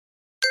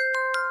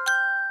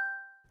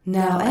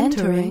Now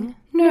entering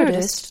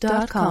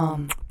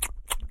Nerdist.com.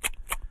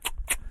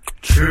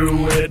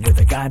 True it with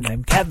a guy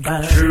named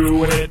Kevin.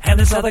 True it. And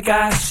this other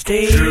guy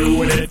Steve.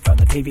 True it. From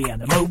the TV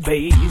and the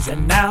movies.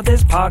 And now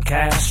this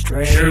podcast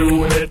straight.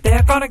 True it.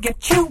 They're gonna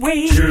get you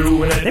weak.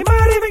 True it. They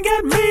might even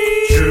get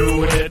me.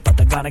 True it. But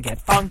they're gonna get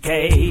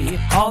funky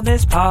on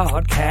this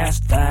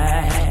podcast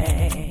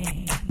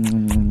thing.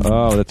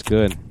 Oh, that's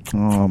good.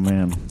 Oh,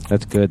 man.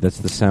 That's good. That's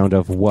the sound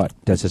of what?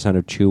 That's the sound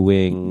of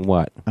chewing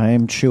what? I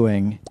am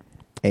chewing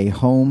a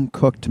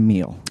home-cooked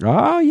meal.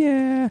 Oh,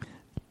 yeah.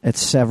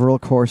 It's several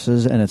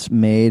courses, and it's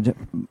made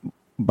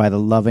by the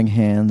loving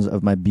hands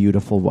of my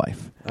beautiful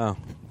wife. Oh,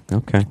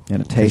 okay.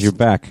 And it tastes you're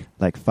back.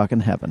 like fucking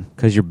heaven.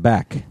 Because you're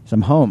back. So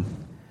I'm home.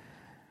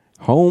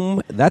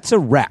 Home, that's a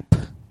wrap.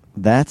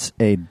 That's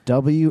a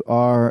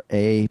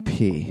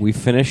WRAP. We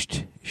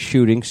finished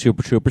shooting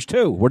Super Troopers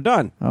 2. We're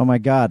done. Oh, my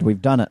God.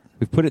 We've done it.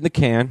 We've put it in the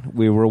can.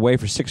 We were away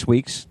for 6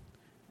 weeks,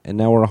 and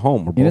now we're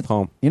home. We're both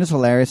home. You know what's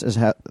hilarious is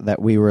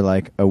that we were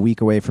like a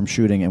week away from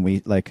shooting, and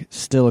we like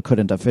still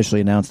couldn't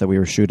officially announce that we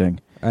were shooting.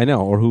 I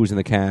know, or who was in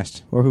the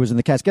cast. Or who was in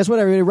the cast. Guess what,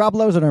 everybody? Rob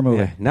Lowe's in our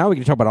movie. Yeah, now we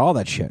can talk about all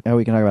that shit. Oh,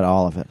 we can talk about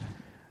all of it.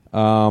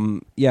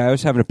 Yeah, I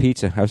was having a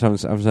pizza. I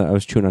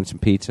was chewing on some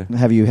pizza.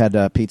 Have you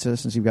had pizza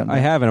since you've gotten back?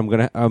 I haven't. I'm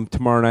gonna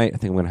tomorrow night. I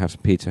think I'm gonna have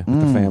some pizza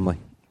with the family.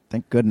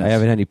 Thank goodness. I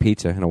haven't had any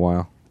pizza in a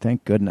while.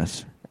 Thank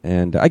goodness.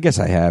 And I guess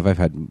I have. I've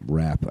had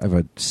wrap. I've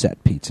had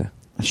set pizza.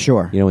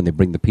 Sure. You know when they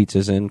bring the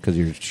pizzas in because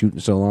you're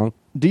shooting so long.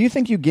 Do you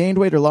think you gained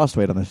weight or lost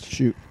weight on this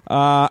shoot?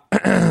 I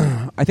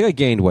think I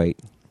gained weight,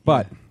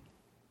 but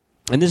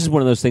and this is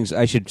one of those things.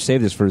 I should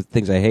save this for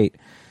things I hate.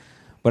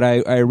 But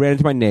I ran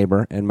into my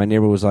neighbor, and my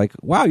neighbor was like,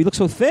 "Wow, you look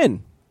so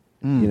thin."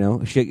 You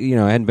know,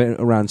 I hadn't been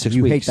around 6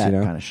 you weeks. You hate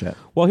that kind of shit.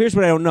 Well, here's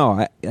what I don't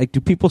know. Do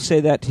people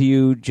say that to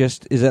you?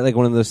 Is that like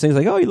one of those things,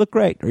 like, "Oh, you look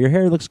great," or "Your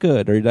hair looks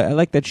good," or "I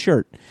like that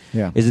shirt"?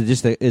 Yeah. Is it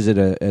just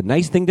a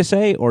nice thing to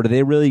say, or do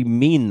they really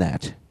mean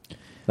that?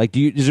 Like,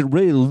 does it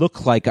really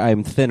look like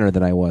I'm thinner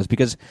than I was?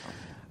 Because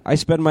I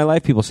spend my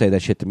life, people say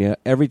that shit to me.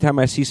 Every time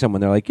I see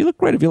someone, they're like, "You look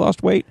great. Have you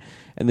lost weight?"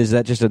 And is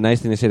that just a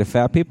nice thing to say to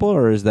fat people,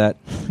 or is that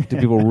do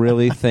people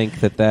really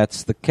think that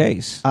that's the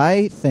case?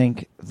 I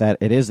think that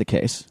it is the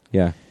case.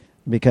 Yeah.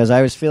 Because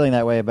I was feeling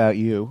that way about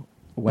you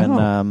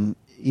when,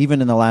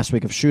 even in the last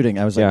week of shooting,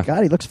 I was like,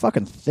 God, he looks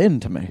fucking thin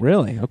to me.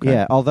 Really? Okay.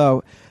 Yeah,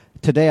 although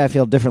today I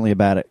feel differently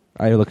about it.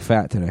 I look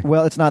fat today.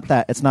 Well, it's not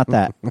that. It's not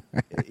that.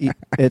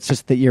 It's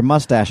just that your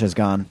mustache is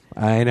gone.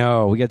 I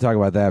know. We got to talk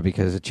about that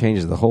because it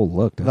changes the whole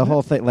look. The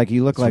whole thing. Like,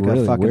 you look like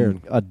really a fucking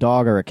weird. a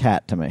dog or a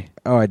cat to me.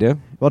 Oh, I do?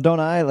 Well, don't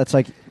I? It's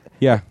like...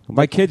 Yeah.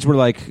 My kids were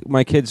like...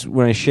 My kids,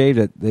 when I shaved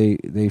it,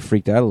 they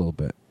freaked out a little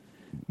bit.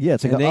 Yeah,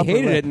 it's like and they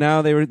hated it.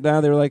 Now they were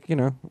like,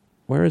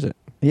 where is it?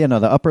 Yeah, no,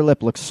 the upper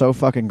lip looks so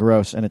fucking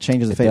gross, and it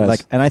changes the face. Does.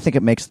 Like, and I think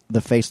it makes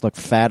the face look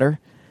fatter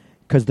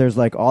because there's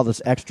like all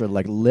this extra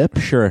like lip.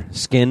 Sure,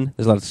 skin.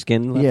 There's a lot of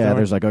skin. Left over.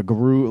 There's like a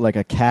groove, like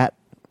a cat.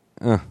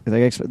 You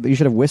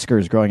should have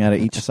whiskers growing out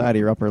of each side of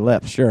your upper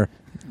lip. Sure,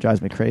 it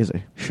drives me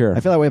crazy. Sure, I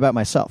feel that way about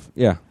myself.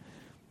 Yeah,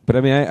 but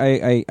I mean,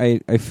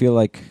 I feel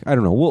like I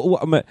don't know.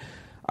 Well,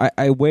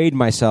 I weighed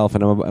myself,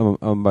 and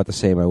I'm about the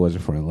same I was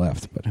before I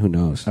left. But who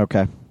knows?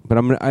 Okay,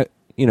 but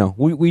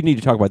we need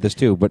to talk about this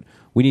too. But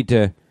we need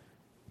to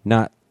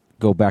not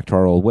go back to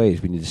our old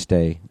ways. We need to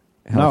stay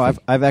healthy.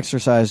 No, I've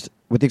exercised,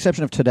 with the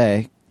exception of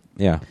today.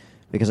 Yeah.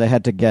 Because I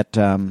had to get...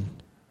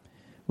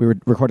 we were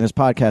recording this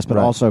podcast, but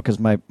also because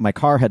my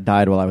car had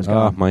died while I was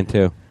gone. Oh, mine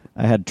too.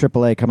 I had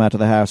AAA come out to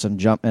the house and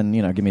jump and,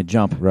 give me a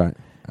jump. Right.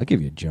 I'll give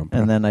you a jump.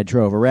 And then I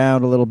drove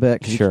around a little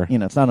bit. Sure.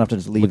 It's not enough to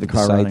just leave the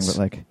car running,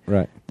 but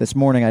right. This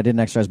morning I didn't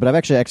exercise, but I've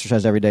actually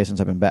exercised every day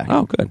since I've been back.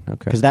 Oh, good. Okay.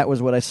 Because that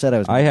was what I said I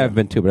was going to do. I have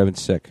been too, but I've been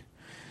sick.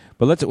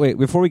 But let's wait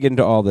before we get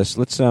into all this.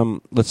 Let's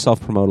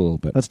self-promote a little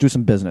bit. Let's do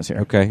some business here,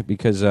 okay?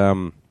 Because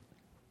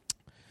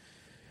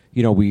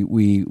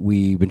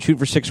we've been shooting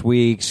for 6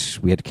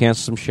 weeks. We had to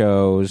cancel some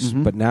shows,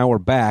 but now we're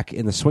back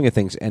in the swing of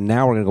things, and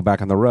now we're going to go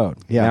back on the road.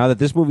 Yeah. Now that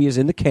this movie is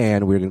in the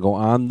can, we're going to go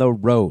on the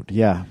road.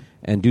 Yeah.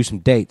 And do some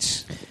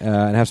dates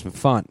and have some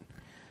fun.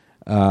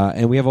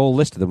 And we have a whole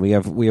list of them. We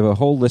have a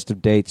whole list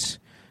of dates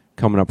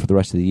coming up for the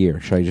rest of the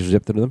year. Should I just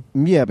zip through them?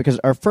 Yeah, because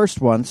our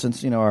first one,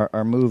 since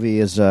our movie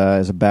is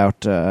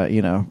about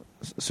it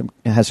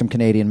has some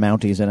Canadian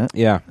Mounties in it.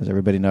 Yeah, as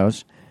everybody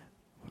knows.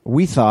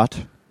 We thought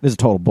this is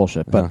total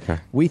bullshit, but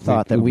we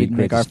thought that we'd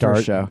make our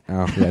first show.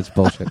 Oh, yeah, it's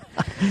bullshit.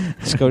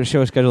 Show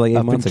was scheduled like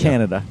 8 months in ago.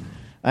 Canada.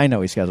 I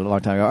know we scheduled a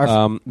long time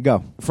ago.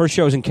 Go. First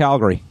show is in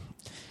Calgary,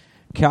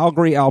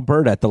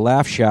 Alberta, at the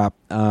Laugh Shop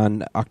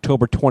on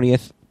October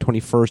 20th,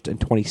 21st, and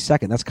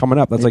 22nd. That's coming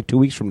up. That's like 2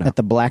 weeks from now. At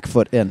the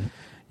Blackfoot Inn.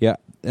 Yeah,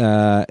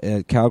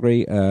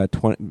 Calgary,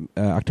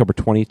 October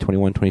 20,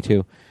 21,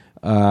 22.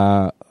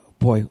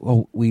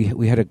 We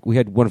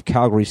had one of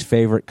Calgary's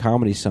favorite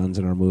comedy sons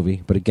in our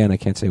movie, but again, I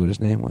can't say what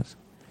his name was.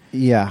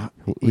 Yeah,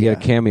 we got a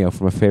cameo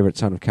from a favorite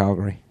son of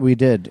Calgary. We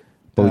did,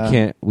 but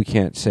we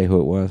can't say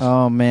who it was.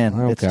 Oh man,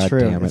 it's God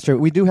true. damn it. It's true.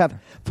 We do have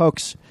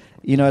folks.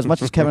 As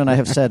much as Kevin and I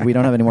have said we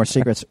don't have any more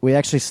secrets, we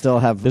actually still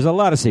have. There's a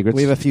lot of secrets.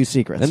 We have a few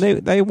secrets,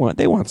 and they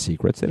want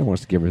secrets. They don't want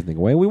us to give everything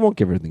away. We won't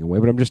give everything away,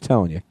 but I'm just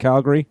telling you,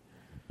 Calgary.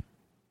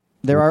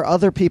 There are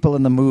other people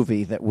in the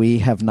movie that we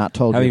have not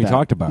told you haven't about. even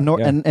talked about.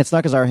 Yeah. And it's not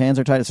because our hands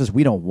are tied. It's just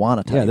we don't want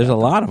to tell you. Yeah, there's a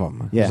about lot of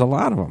them. Yeah. There's a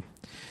lot of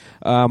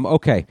them.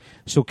 Okay,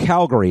 so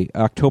Calgary,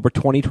 October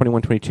 20,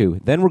 21,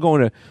 22. Then we're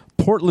going to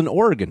Portland,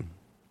 Oregon,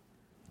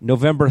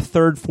 November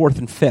 3rd, 4th,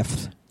 and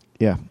 5th.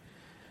 Yeah.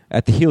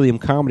 At the Helium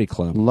Comedy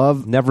Club.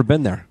 Never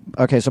been there.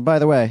 Okay, so by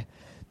the way,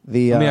 I've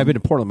been to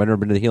Portland, but I've never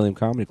been to the Helium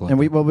Comedy Club. And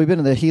we've been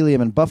to the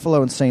Helium in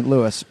Buffalo and St.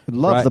 Louis.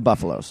 Love the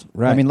Buffaloes.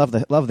 Right. I mean, love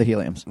the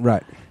Heliums.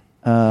 Right.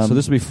 So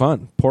this will be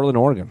fun. Portland,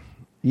 Oregon.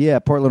 Yeah,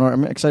 Portland,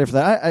 Oregon. I'm excited for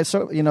that.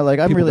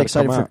 I'm really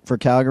excited for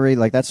Calgary.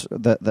 Like that's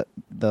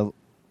the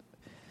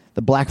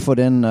Blackfoot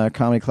Inn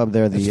Comedy Club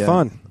there. It's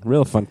fun.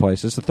 Real fun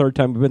place. It's the third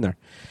time we've been there.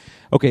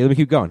 Okay, let me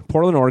keep going.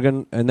 Portland,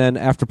 Oregon, and then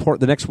after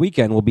the next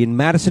weekend, we'll be in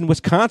Madison,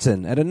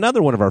 Wisconsin at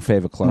another one of our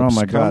favorite clubs. Oh,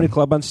 my God. Comedy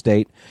Club on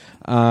State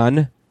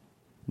on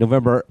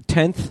November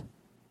 10th,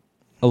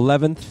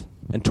 11th,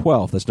 and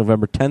 12th. That's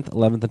November 10th,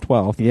 11th, and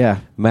 12th. Yeah.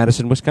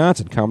 Madison,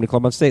 Wisconsin, Comedy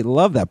Club on State.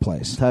 Love that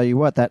place. Tell you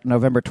what, that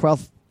November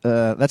 12th,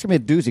 that's going to be a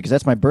doozy because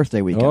that's my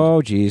birthday weekend.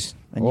 Oh, geez.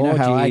 And you know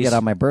how I get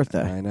on my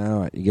birthday. I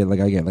know. I get like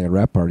a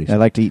rap parties. I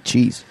like to eat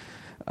cheese.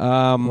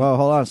 Well,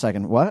 hold on a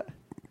second. What?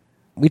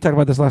 We talked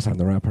about this last time,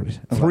 the rap parties.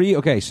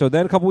 Okay, so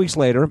then a couple weeks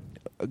later,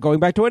 going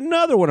back to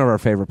another one of our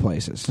favorite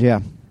places.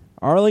 Yeah.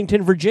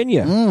 Arlington,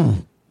 Virginia.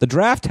 The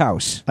Draft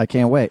House. I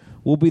can't wait.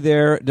 We'll be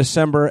there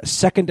December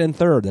 2nd and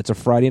 3rd. That's a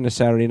Friday and a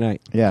Saturday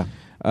night. Yeah.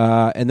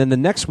 And then the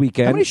next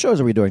weekend... How many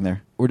shows are we doing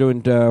there? We're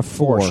doing 4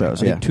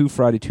 shows, I think 2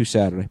 Friday, 2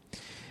 Saturday.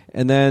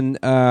 And then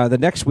the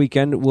next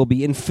weekend we'll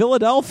be in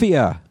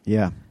Philadelphia.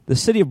 Yeah. The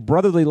city of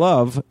brotherly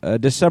love,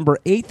 December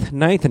 8th,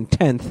 9th, and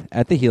 10th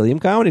at the Helium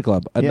Comedy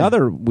Club.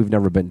 Another we've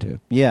never been to.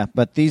 Yeah,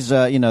 but these,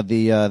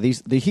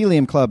 the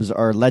Helium clubs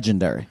are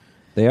legendary.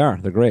 They are.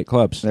 They're great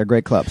clubs. They're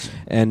great clubs.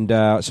 And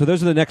so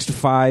those are the next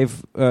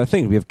 5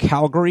 things. We have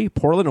Calgary,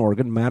 Portland,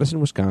 Oregon,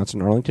 Madison,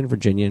 Wisconsin, Arlington,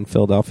 Virginia, and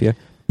Philadelphia,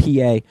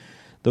 PA.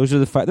 Those are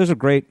the 5. Those are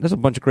great. There's a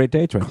bunch of great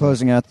dates right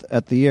closing out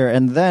at the year.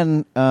 And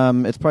then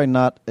it's probably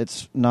not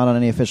on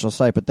any official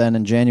site, but then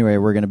in January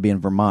we're going to be in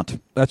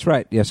Vermont. That's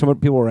right. Yeah, some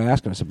people were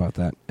asking us about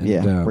that. And,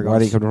 yeah. Why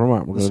do you come to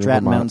Vermont? We're the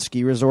Stratton Mountain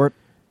Ski Resort.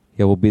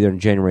 Yeah, we'll be there in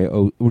January.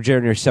 We're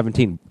January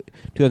 17,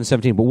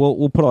 2017. But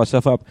we'll put all that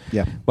stuff up.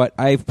 Yeah. But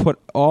I've put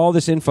all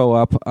this info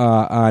up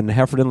on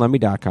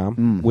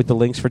HeffordandLemmy.com with the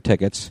links for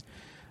tickets.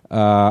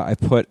 I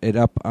put it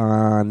up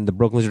on the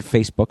Broken Lizard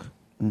Facebook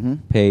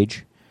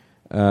page.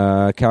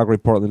 Calgary,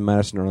 Portland,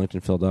 Madison,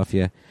 Arlington,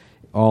 Philadelphia.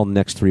 All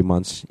next 3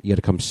 months. You got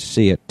to come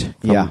see it.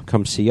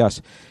 Come see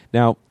us.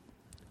 Now,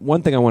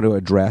 one thing I want to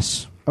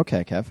address.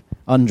 Okay, Kev.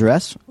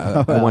 Undress?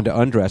 I wanted to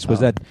undress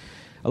was that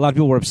a lot of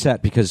people were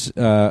upset because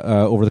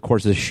over the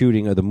course of the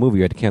shooting of the movie,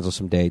 we had to cancel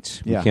some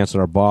dates. We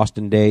canceled our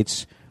Boston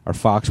dates, our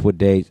Foxwood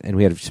dates, and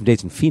we had some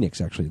dates in Phoenix,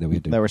 actually, that we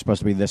had to... That were supposed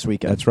to be this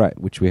weekend. That's right,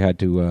 which we had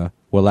to...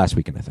 last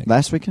weekend, I think.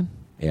 Last weekend?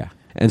 Yeah.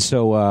 And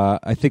so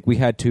I think we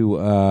had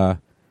to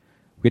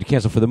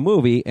cancel for the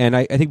movie, and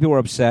I think people were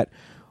upset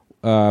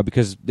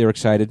because they were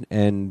excited,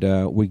 and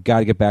we got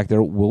to get back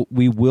there.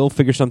 We will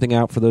figure something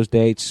out for those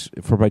dates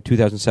for by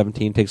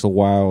 2017. It takes a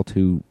while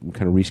to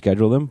kind of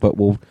reschedule them, but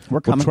we'll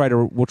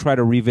try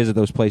to revisit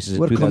those places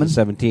in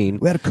 2017.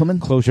 We're coming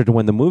closer to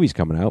when the movie's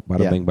coming out.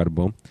 Bada bing, bada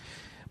boom.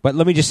 But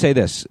let me just say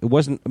this: it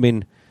wasn't. I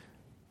mean,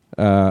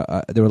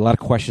 there were a lot of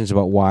questions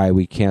about why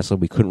we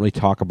canceled. We couldn't really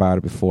talk about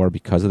it before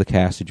because of the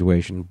cast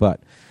situation.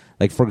 But,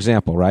 like for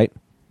example, right?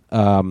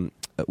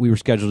 We were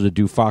scheduled to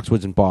do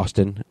Foxwoods in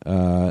Boston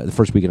the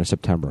first weekend of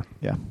September.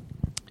 Yeah.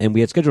 And we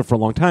had scheduled for a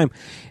long time,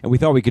 and we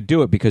thought we could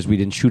do it because we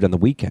didn't shoot on the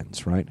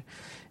weekends, right?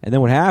 And then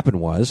what happened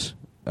was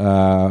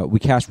we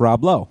cast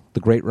Rob Lowe,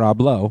 the great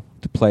Rob Lowe,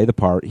 to play the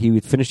part. He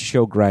had finished the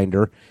show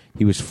Grindr.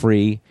 He was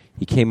free.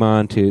 He came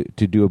on to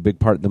do a big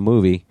part in the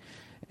movie,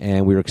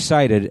 and we were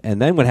excited.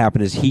 And then what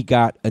happened is he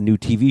got a new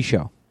TV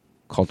show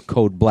called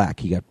Code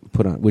Black. He got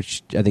put on,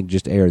 which I think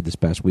just aired this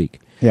past week.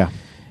 Yeah.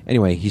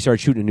 Anyway, he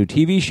started shooting a new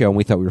TV show, and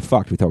we thought we were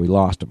fucked. We thought we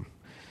lost him.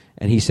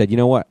 And he said, you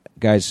know what,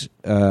 guys,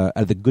 out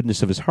of the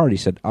goodness of his heart, he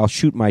said, I'll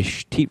shoot my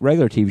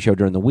regular TV show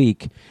during the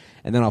week,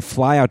 and then I'll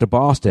fly out to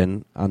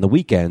Boston on the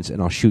weekends, and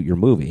I'll shoot your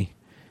movie.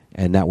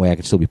 And that way I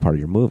can still be part of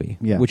your movie.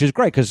 Yeah. Which is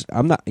great, because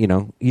I'm not,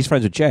 he's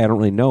friends with Jay. I don't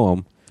really know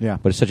him. Yeah.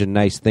 But it's such a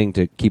nice thing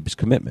to keep his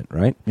commitment,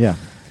 right? Yeah.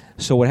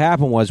 So what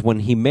happened was when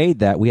he made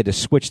that, we had to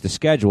switch the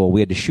schedule.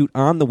 We had to shoot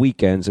on the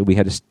weekends, and we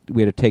had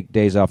to take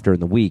days off during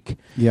the week.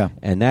 Yeah.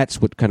 And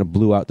that's what kind of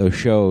blew out those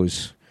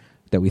shows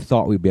that we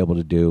thought we'd be able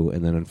to do.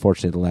 And then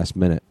unfortunately at the last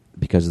minute,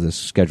 because of the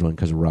scheduling,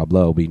 because of Rob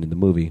Lowe being in the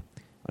movie,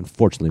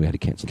 unfortunately we had to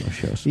cancel those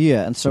shows.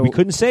 Yeah, and so we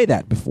couldn't say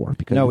that before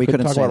because we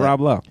couldn't talk about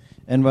Rob Lowe.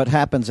 And what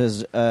happens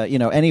is,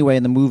 anyway,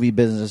 in the movie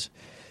business,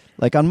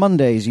 like on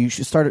Mondays, you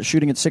should start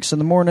shooting at 6 in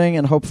the morning,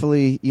 and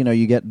hopefully,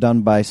 you get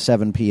done by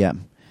 7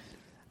 p.m.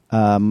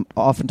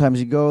 Oftentimes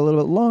you go a little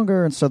bit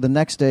longer, and so the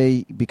next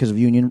day, because of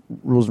union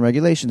rules and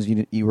regulations,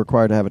 you're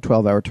required to have a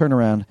 12-hour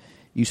turnaround.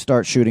 you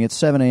start shooting at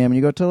 7 a.m. and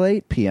you go till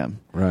 8 p.m.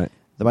 Right.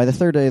 By the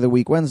third day of the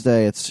week,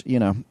 Wednesday, it's, you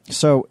know.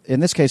 So in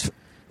this case,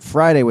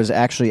 Friday was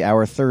actually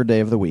our third day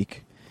of the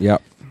week.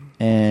 Yep.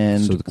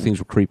 And so things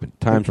were creeping.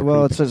 Times were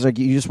well, creeping. it's like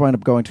you just wind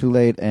up going too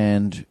late,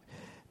 and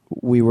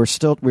we were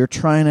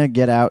trying to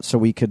get out so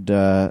we could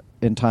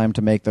in time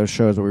to make those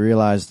shows, but we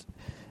realized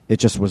it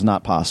just was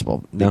not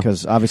possible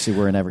because obviously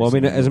we're in every. Well, I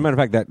mean, as a matter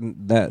of fact,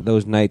 that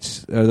those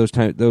nights, or those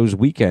days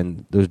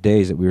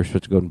that we were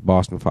supposed to go to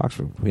Boston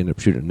Foxford, we ended up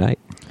shooting at night.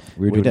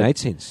 We were doing night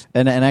scenes,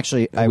 and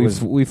actually,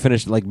 we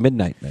finished at like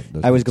midnight.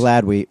 I was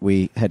glad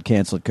we had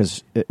canceled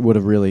because it would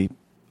have really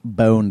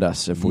boned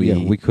us if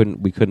we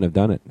couldn't have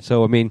done it.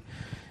 So I mean,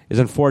 it's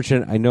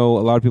unfortunate. I know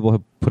a lot of people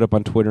have put up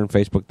on Twitter and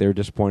Facebook they were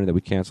disappointed that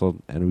we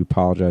canceled, and we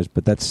apologize.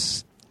 But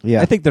that's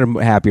I think they're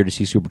happier to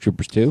see Super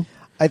Troopers 2.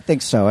 I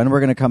think so, and we're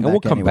going to come back. We'll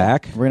come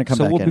back. We're going to come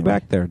back. So back. We'll be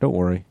back there. Don't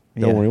worry.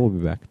 Don't worry. We'll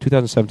be back.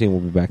 2017. We'll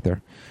be back there.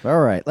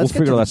 All right. We'll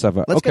figure that stuff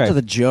out. Let's get to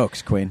the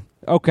jokes, Queen.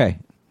 Okay.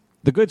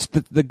 The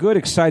good,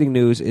 exciting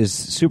news is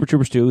Super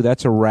Troopers 2.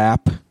 That's a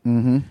wrap.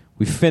 Mm-hmm.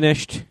 We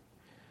finished.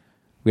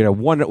 We had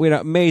an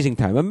amazing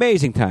time.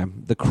 Amazing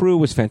time. The crew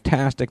was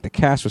fantastic. The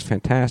cast was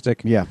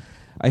fantastic. Yeah.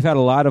 I've had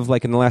a lot of,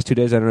 like, in the last 2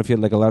 days, I don't know if you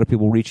had, like, a lot of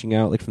people reaching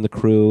out, like, from the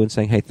crew and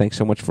saying, hey, thanks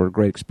so much for a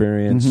great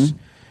experience. Mm-hmm.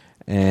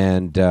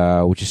 And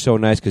which is so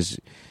nice because,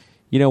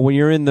 you know, when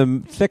you're in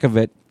the thick of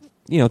it,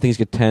 you know, things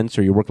get tense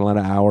or you're working a lot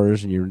of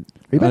hours and you're...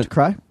 Are you about to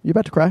cry? You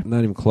about to cry? Not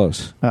even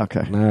close.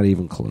 Okay. Not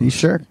even close. You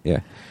sure?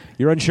 Yeah.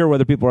 You're unsure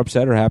whether people are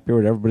upset or happy or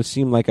whatever, but it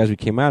seemed like as we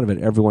came out of it,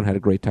 everyone had a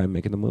great time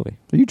making the movie.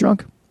 Are you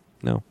drunk?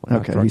 No. I'm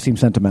not Okay. drunk. You seem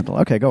sentimental.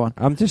 Okay, go on.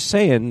 I'm just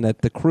saying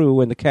that the crew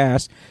and the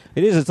cast,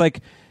 it's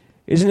like...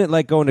 Isn't it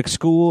like going to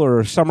school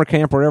or summer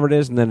camp or whatever it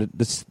is, and then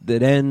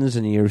it ends,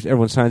 and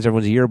everyone signs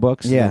everyone's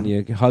yearbooks, and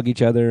you hug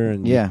each other,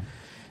 and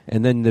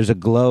and then there's a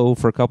glow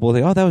for a couple of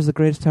days. Oh, that was the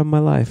greatest time of my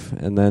life,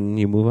 and then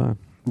you move on.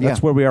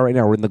 That's where we are right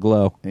now. We're in the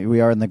glow.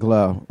 We are in the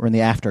glow. We're in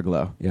the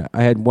afterglow. Yeah,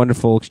 I had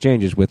wonderful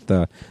exchanges with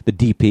the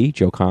DP,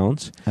 Joe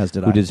Collins,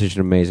 who did such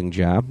an amazing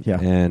job. Yeah,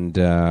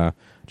 and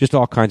just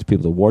all kinds of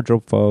people, the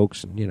wardrobe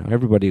folks, and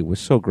everybody was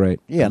so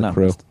great. Yeah, the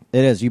crew.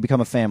 It is. You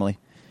become a family,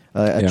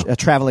 a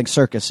traveling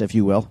circus, if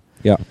you will.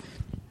 Yeah.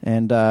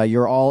 And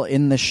you're all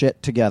in the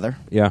shit together.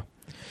 Yeah.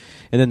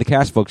 And then the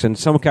cast folks, and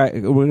we're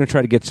going to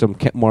try to get some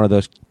more of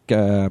those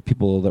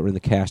people that were in the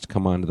cast to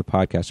come on to the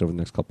podcast over the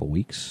next couple of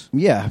weeks.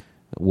 Yeah.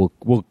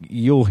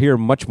 You'll hear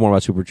much more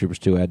about Super Troopers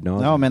 2 ad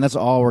nauseam. No, man, that's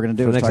all we're going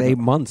to do. For the next 8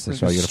 months. We're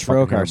going to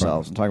stroke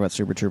ourselves and talk about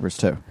Super Troopers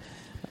 2.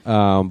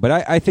 But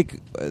I think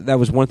that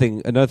was one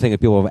thing. Another thing that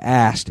people have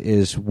asked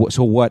is, what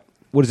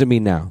does it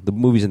mean now? The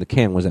movie's in the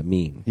can. What does that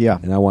mean? Yeah.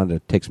 And I wanted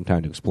to take some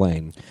time to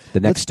explain the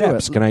next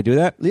steps. Can I do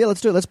that? Yeah,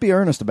 let's do it. Let's be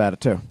earnest about it,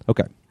 too.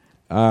 Okay.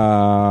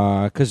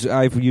 Because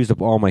I've used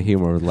up all my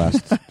humor over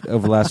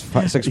the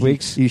last 6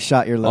 weeks. You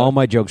shot your load. All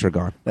my jokes are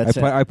gone.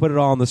 I put it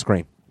all on the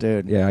screen.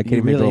 Dude. Yeah, I can't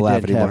even make a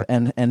laugh anymore.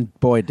 And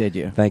boy, did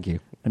you. Thank you.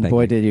 And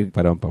boy, did you.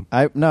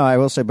 No, I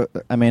will say, but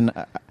I mean...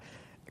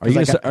 Are you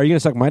going to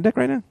suck my dick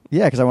right now?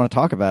 Yeah, because I want to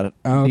talk about it.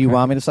 Oh, okay. Do you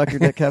want me to suck your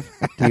dick, Kev?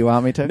 Do you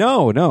want me to?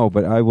 No,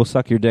 but I will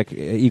suck your dick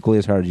equally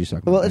as hard as you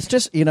suck my dick. Well, it's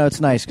just,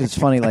 it's nice because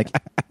it's funny. Like,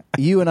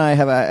 you and I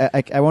have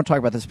I won't talk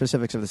about the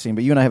specifics of the scene,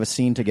 but you and I have a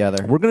scene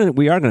together.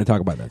 We are going to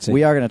talk about that scene.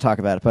 We are going to talk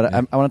about it, but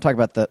I want to talk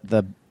about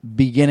the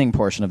beginning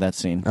portion of that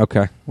scene.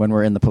 Okay. When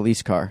we're in the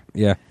police car.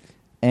 Yeah.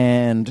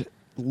 And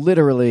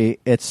literally,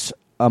 it's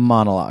a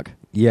monologue.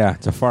 Yeah,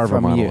 it's a Farva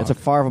monologue. It's a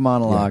Farva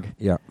monologue.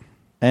 Yeah.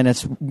 And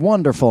it's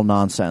wonderful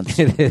nonsense.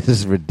 It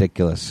is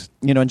ridiculous.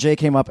 And Jay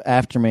came up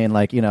after me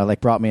and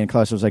brought me in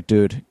close. I was like,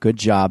 dude, good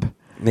job.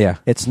 Yeah.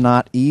 It's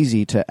not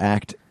easy to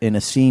act in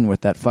a scene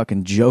with that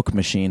fucking joke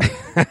machine.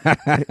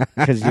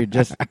 Because you're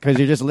just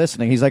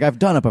listening. He's like, I've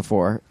done it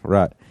before.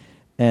 Right.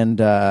 And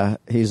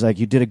he's like,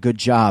 you did a good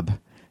job.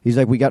 He's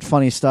like, we got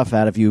funny stuff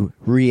out of you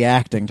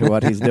reacting to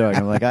what he's doing.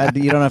 I'm like,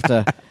 you don't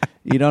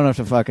have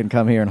to fucking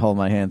come here and hold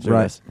my hand through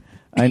this.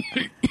 But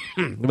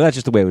that's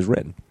just the way it was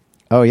written.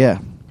 Oh, yeah.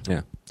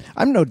 Yeah.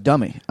 I'm no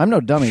dummy.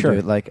 Sure.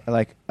 Dude. Like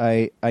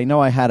I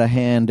know I had a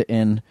hand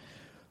in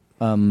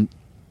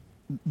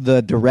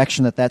the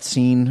direction that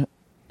scene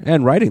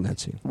and writing that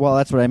scene. Well,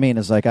 that's what I mean.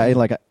 Is I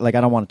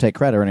don't want to take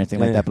credit or anything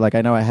like that, but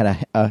I know I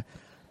had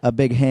a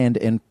big hand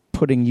in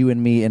putting you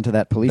and me into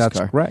that police car.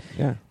 That's right.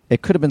 Yeah.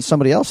 It could have been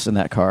somebody else in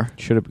that car.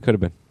 Could have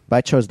been. But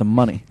I chose the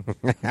money.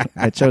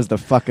 I chose the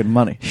fucking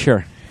money.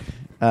 Sure.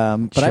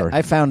 But sure.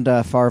 I found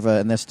Farva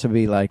in this to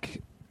be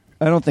like,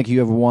 I don't think you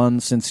have one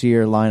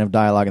sincere line of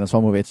dialogue in this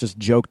whole movie. It's just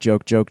joke.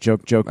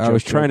 I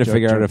was trying to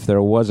figure out if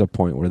there was a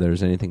point where there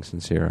was anything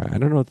sincere. I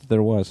don't know if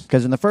there was.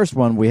 Because in the first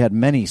one, we had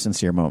many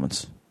sincere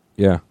moments.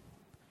 Yeah.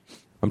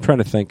 I'm trying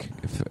to think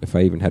if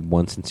I even had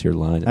one sincere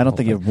line. I don't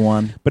think you have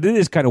one. But it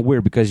is kind of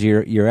weird because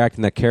you're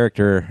acting that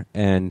character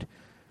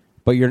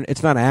but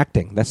it's not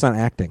acting. That's not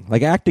acting.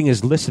 Like acting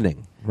is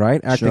listening,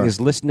 right? Acting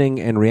is listening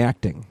and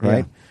reacting,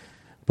 right? Yeah.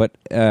 But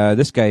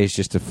this guy is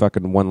just a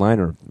fucking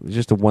one-liner.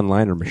 Just a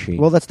one-liner machine.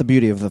 Well, that's the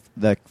beauty of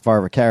the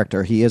Farva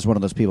character. He is one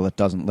of those people that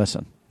doesn't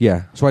listen.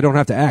 Yeah. So I don't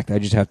have to act. I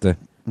just have to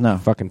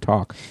fucking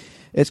talk.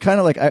 It's kind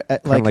of like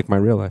like my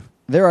real life.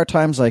 there are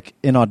times like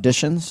in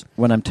auditions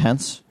when I'm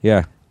tense.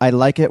 Yeah. I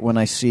like it when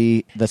I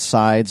see the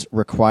sides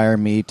require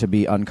me to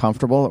be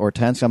uncomfortable or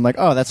tense. I'm like,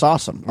 oh, that's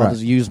awesome. I'll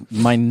just use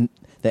the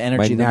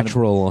energy. My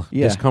natural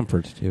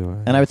discomfort.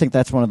 And I would think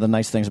that's one of the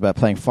nice things about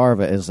playing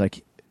Farva is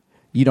like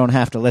you don't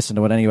have to listen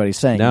to what anybody's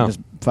saying. No. You just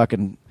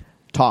fucking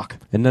talk.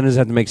 And none of this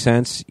have to make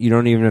sense. You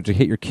don't even have to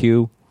hit your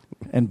cue.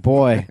 And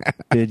boy,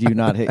 did you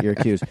not hit your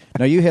cues.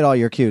 No, you hit all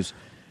your cues.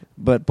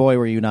 But boy,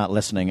 were you not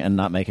listening and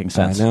not making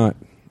sense. I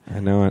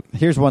know it.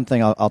 Here's one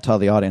thing I'll tell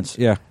the audience.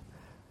 Yeah.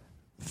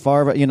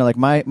 Farva, like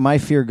my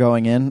fear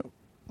going in,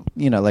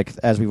 like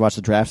as we watch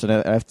the drafts,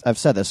 and I've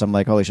said this, I'm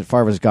like, holy shit,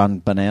 Farva's gone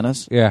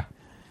bananas. Yeah.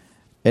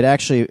 It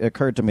actually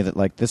occurred to me that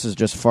like this is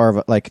just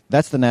Farva, like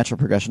that's the natural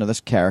progression of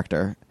this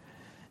character.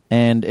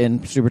 And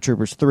in Super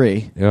Troopers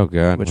 3, oh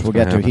god, which we'll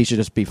get to, he should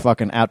just be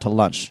fucking out to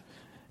lunch.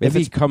 If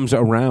he comes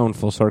around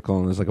full circle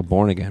and is like a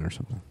born again or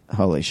something.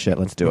 Holy shit,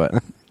 let's do it.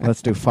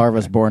 Let's do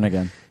Farva's Born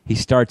Again. He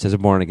starts as a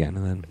born again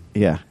and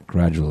then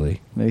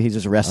gradually maybe he's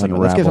just wrestling.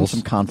 Let's give him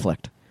some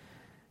conflict.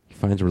 He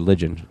finds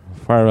religion.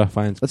 Farva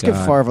finds Let's God.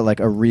 give Farva like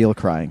a real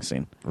crying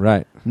scene.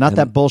 Right. Not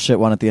that bullshit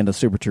one at the end of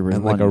Super Troopers.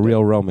 And like a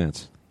real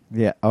romance.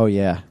 Yeah. Oh,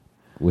 yeah.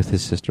 With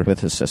his sister.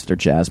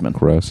 Jasmine.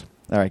 Gross.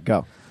 All right,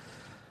 go.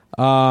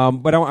 But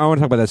I want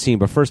to talk about that scene.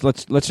 But first,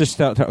 let's just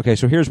okay.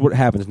 So here's what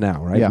happens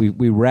now, right? Yeah.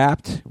 We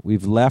wrapped.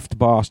 We've left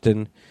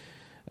Boston.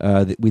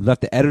 We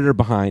left the editor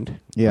behind.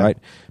 Yeah. Right.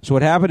 So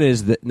what happened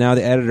is that now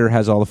the editor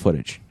has all the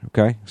footage.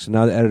 Okay. So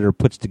now the editor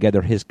puts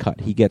together his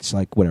cut. He gets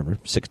like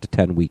 6 to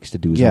 10 weeks to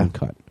do his own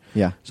cut.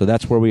 Yeah. So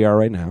that's where we are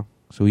right now.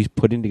 So he's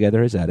putting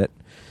together his edit.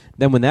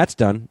 Then when that's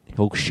done,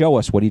 he'll show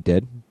us what he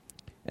did,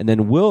 and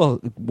then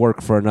we'll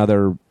work for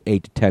another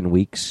 8 to 10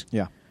 weeks.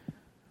 Yeah.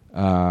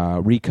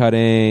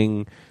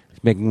 Recutting,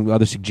 making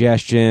other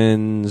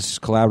suggestions,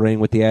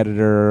 collaborating with the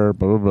editor,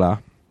 blah, blah, blah.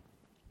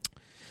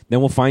 Then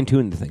we'll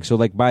fine-tune the thing. So,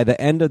 like, by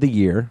the end of the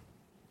year,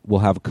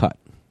 we'll have a cut.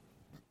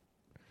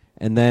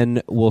 And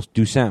then we'll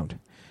do sound.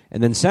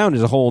 And then sound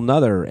is a whole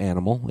nother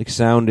animal. Like,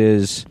 sound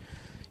is...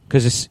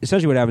 Because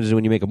essentially what happens is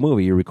when you make a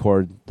movie, you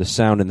record the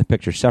sound and the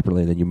picture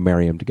separately, and then you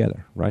marry them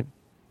together, right?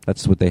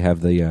 That's what they have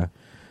the...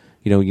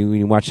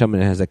 you watch something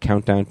that has a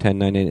countdown, 10,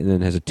 9, 8, and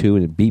then it has a 2,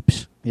 and it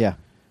beeps. Yeah.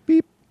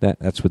 Beep.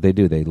 That's what they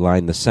do. They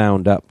line the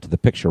sound up to the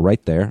picture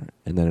right there,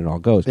 and then it all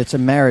goes. It's a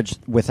marriage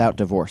without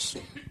divorce.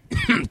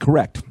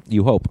 Correct.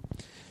 You hope.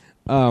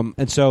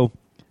 And so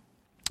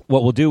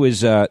what we'll do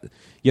is you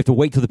have to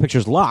wait till the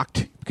picture's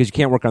locked because you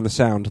can't work on the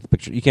sound till the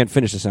picture. You can't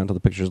finish the sound till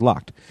the picture's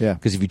locked. Yeah.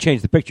 Because if you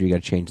change the picture, you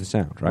got to change the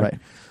sound, right? Right.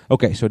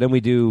 Okay. So then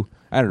we do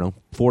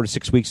 4 to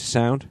 6 weeks of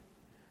sound.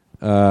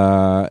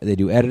 They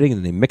do editing and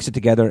then they mix it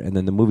together, and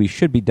then the movie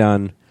should be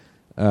done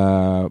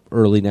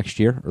early next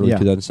year, early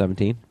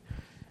 2017.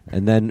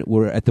 And then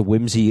we're at the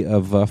whimsy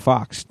of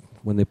Fox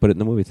when they put it in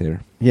the movie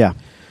theater. Yeah.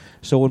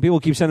 So when people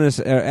keep sending us,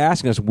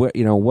 asking us, what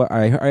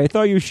I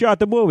thought you shot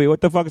the movie.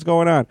 What the fuck is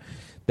going on?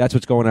 That's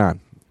what's going on,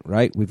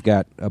 right? We've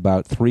got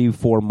about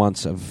 3-4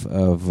 months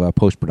of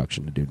post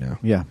production to do now.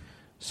 Yeah.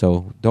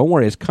 So don't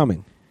worry, it's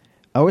coming.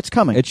 Oh, it's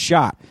coming. It's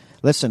shot.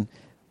 Listen,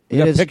 We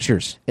got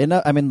pictures.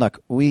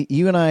 Look,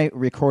 you and I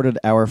recorded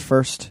our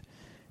first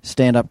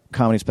stand-up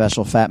comedy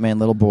special, Fat Man,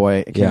 Little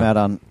Boy. It came out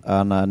on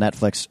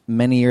Netflix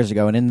many years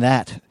ago, and in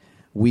that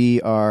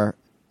we are.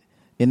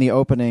 In the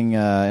opening, in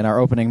our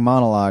opening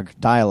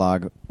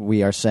dialogue,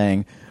 we are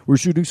saying, we're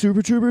shooting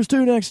Super Troopers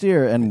 2 next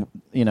year. And,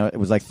 it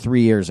was like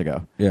 3 years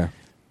ago. Yeah.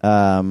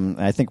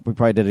 I think we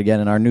probably did it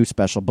again in our new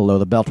special, Below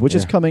the Belt, which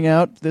is coming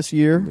out this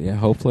year. Yeah,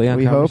 hopefully on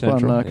we Comedy hope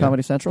Central. On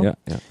Comedy Central.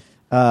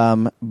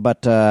 Yeah.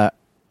 But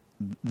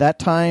that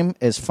time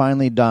is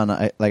finally done.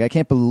 I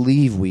can't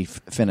believe we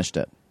finished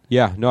it.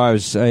 Yeah, no,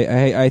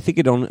 I think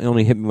it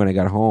only hit me when I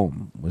got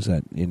home. Was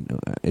that, it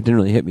didn't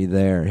really hit me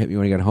there. It hit me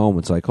when I got home.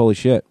 It's like, holy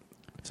shit.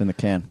 It's in the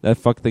can. That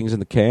fuck thing's in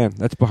the can.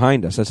 That's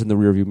behind us. That's in the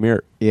rearview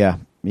mirror. Yeah.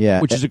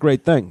 Which is a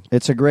great thing.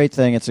 It's a great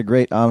thing. It's a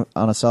great, on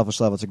a selfish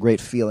level, it's a great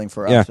feeling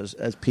for us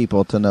as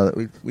people to know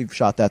that we've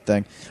shot that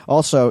thing.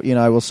 Also,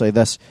 I will say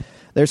this,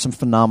 there's some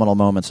phenomenal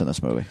moments in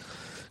this movie.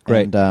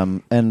 Great.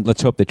 And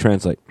let's hope they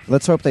translate.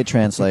 Let's hope they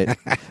translate.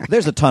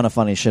 There's a ton of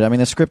funny shit. I mean,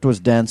 the script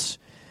was dense.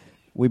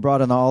 We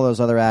brought in all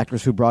those other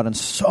actors who brought in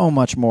so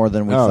much more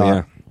than we thought.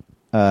 Yeah.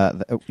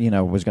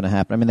 Was going to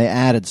happen. I mean, they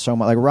added so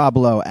much. Like Rob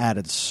Lowe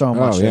added so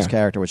much to his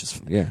character, which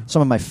is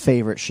some of my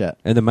favorite shit.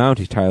 And the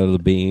Mounties, Tyler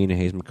Labine,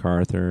 Hayes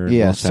MacArthur,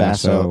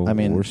 Sasso. I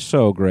mean, were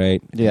so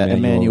great. Yeah,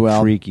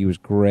 Emmanuel Shrieky was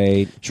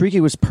great.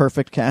 Shrieky was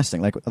perfect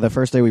casting. Like the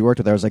first day we worked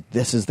with her, I was like,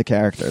 "This is the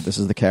character. This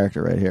is the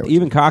character right here."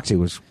 Even Coxie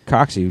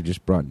who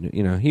just brought.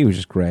 He was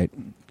just great.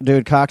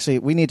 Dude,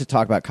 Coxie. We need to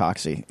talk about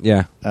Coxie.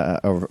 Yeah.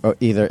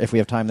 Either if we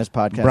have time this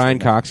podcast. Brian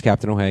Cox,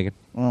 Captain O'Hagan.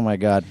 Oh my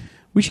God.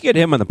 We should get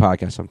him on the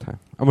podcast sometime.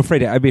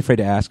 I'd be afraid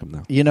to ask him,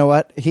 though. You know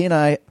what? He and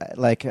I,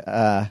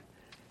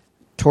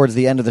 towards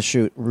the end of the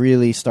shoot,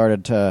 really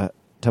started to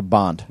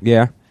bond.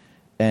 Yeah.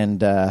 And,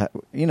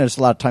 just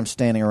a lot of time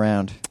standing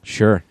around.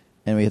 Sure.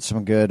 And we had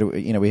some good,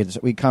 we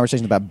had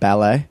conversations about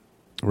ballet.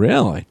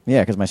 Really?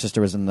 Yeah, because my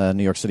sister was in the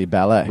New York City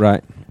Ballet.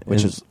 Right.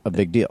 Which is a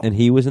big deal. And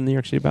he was in the New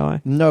York City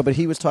Ballet? No, but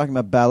he was talking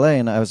about ballet,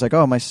 and I was like,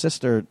 oh, my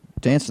sister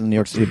danced in the New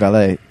York City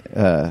Ballet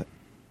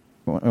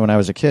when I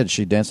was a kid.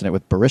 She danced in it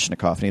with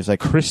Baryshnikov, and he was like,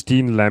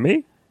 Christine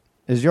Lemmy?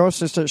 is your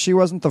sister, she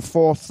wasn't the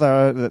fourth,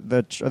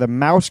 the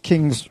Mouse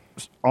King's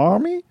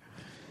army?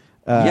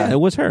 Yeah, it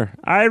was her.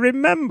 I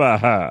remember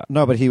her.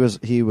 No, but he was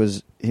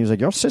like,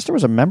 your sister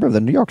was a member of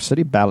the New York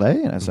City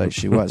Ballet? And I was like,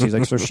 she was. He's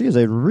like, so she is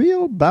a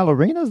real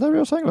ballerina? Is that what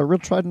you're saying? A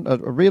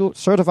real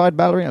certified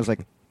ballerina? I was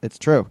like, it's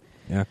true.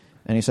 Yeah.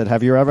 And he said,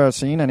 have you ever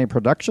seen any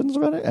productions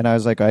of it? And I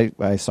was like,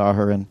 I saw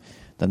her in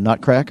The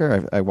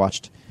Nutcracker. I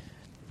watched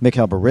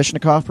Mikhail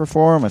Baryshnikov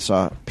perform. I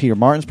saw Peter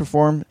Martins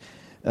perform.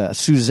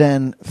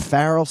 Suzanne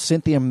Farrell,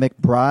 Cynthia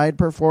McBride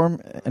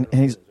perform.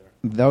 And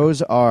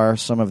those are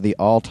some of the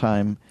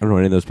all-time... I don't know what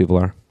any of those people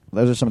are.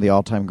 Those are some of the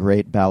all-time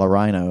great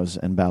ballerinos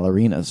and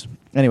ballerinas.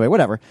 Anyway,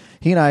 whatever.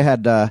 He and I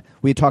had...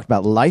 we talked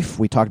about life.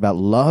 We talked about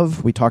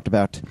love. We talked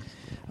about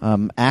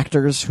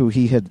actors who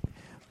he had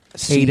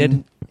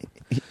hated.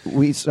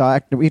 We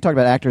talked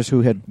about actors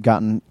who had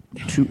gotten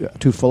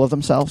too full of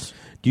themselves.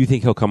 Do you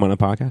think he'll come on a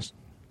podcast?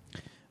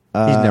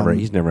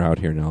 He's never out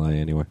here in L.A.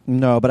 anyway.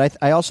 No, but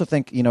I also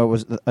think, it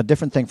was a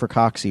different thing for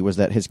Coxie was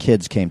that his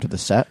kids came to the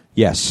set.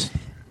 Yes.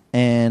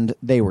 And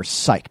they were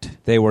psyched.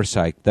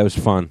 That was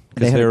fun.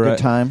 They had a good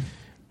time.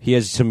 He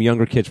has some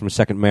younger kids from a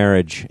second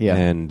marriage,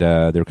 and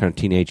they were kind of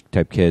teenage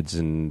type kids,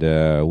 and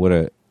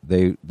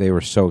they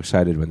were so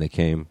excited when they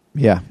came.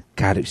 Yeah.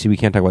 God, see, we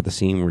can't talk about the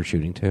scene we were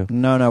shooting too.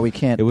 No, we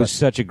can't. It was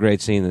such a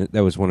great scene.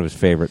 That was one of his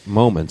favorite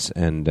moments,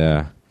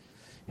 and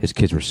his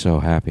kids were so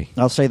happy.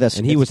 I'll say this.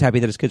 And he was happy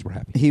that his kids were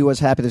happy. He was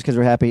happy that his kids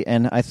were happy,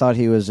 and I thought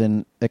he was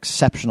in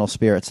exceptional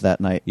spirits that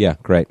night. Yeah,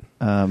 great.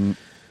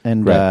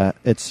 And right.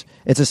 It's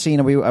a scene,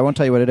 I won't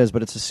tell you what it is,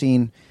 but it's a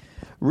scene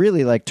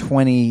really like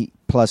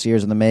 20-plus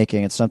years in the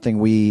making. It's something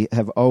we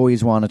have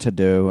always wanted to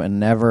do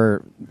and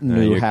never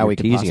knew how we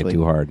could possibly... You're teasing it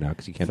too hard now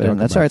because you can't talk about it.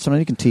 That's all right.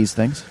 Sometimes you can tease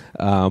things.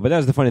 But that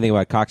was the funny thing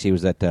about Coxie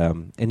was that,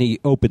 and he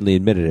openly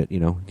admitted it,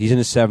 he's in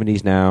his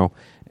 70s now,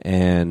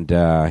 and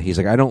he's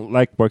like, I don't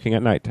like working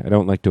at night. I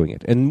don't like doing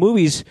it. And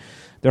movies,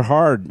 they're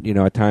hard,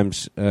 at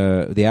times,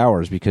 the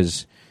hours,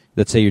 because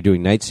let's say you're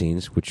doing night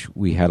scenes, which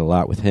we had a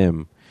lot with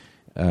him.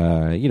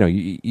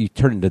 You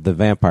turn into the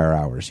vampire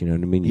hours. You know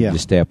what I mean? You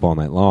just stay up all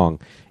night long,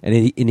 and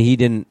he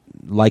didn't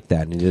like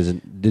that, and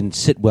it didn't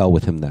sit well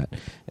with him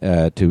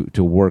that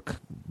to work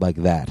like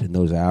that in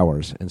those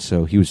hours. And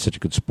so he was such a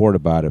good sport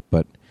about it,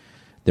 but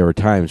there were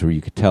times where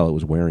you could tell it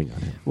was wearing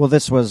on him. Well,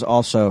 this was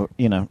also,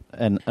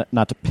 and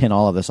not to pin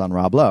all of this on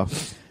Rob Lowe,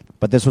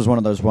 but this was one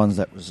of those ones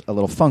that was a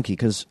little funky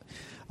because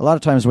a lot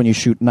of times when you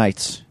shoot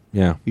nights,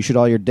 you shoot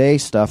all your day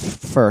stuff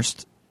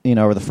first.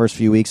 Over the first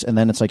few weeks, and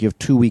then it's like you have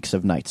 2 weeks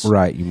of nights.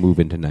 Right, you move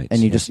into nights. And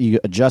you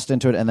adjust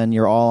into it, and then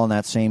you're all on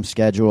that same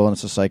schedule, and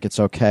it's just like, it's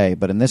okay.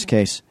 But in this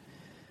case,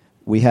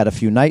 we had a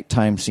few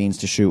nighttime scenes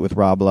to shoot with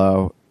Rob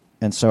Lowe,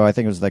 and so I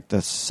think it was like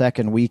the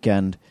second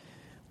weekend,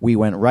 we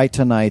went right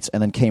to nights, and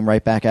then came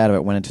right back out of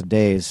it, went into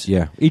days.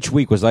 Yeah, each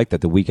week was like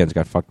that. The weekends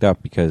got fucked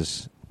up,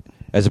 because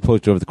as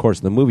opposed to over the course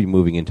of the movie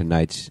moving into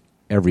nights,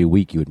 every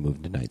week you would move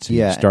into nights. So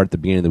you'd start at the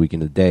beginning of the week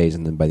into days,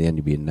 and then by the end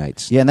you'd be in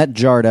nights. Yeah, and that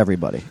jarred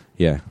everybody.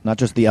 Yeah. Not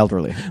just the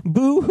elderly.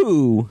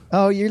 Boo-hoo.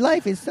 Oh, your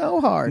life is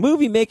so hard.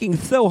 Movie making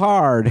so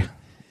hard.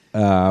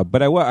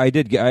 But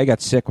I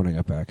got sick when I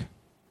got back.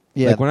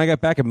 Yeah. Like when I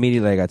got back,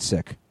 immediately I got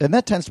sick. And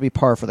that tends to be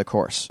par for the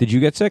course. Did you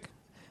get sick?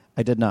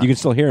 I did not. You can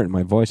still hear it in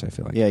my voice, I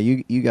feel like. Yeah,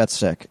 you got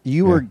sick.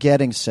 You were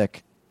getting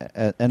sick,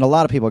 and a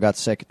lot of people got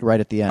sick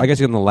right at the end. I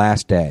guess on the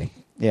last day.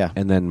 Yeah.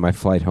 And then my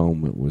flight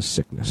home was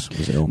sickness.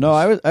 Was illness. No,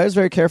 I was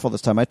very careful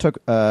this time. I took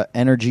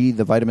energy,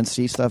 the vitamin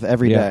C stuff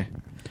every day.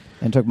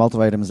 And took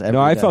multivitamins every day.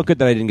 No, I felt good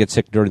that I didn't get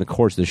sick during the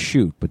course of the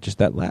shoot, but just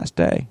that last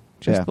day.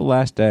 Just the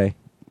last day.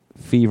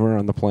 Fever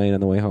on the plane on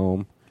the way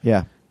home.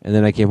 Yeah. And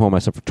then I came home, I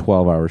slept for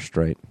 12 hours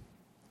straight.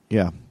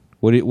 Yeah.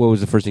 What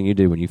was the first thing you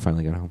did when you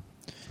finally got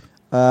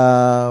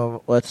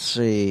home? Let's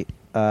see.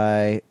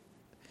 I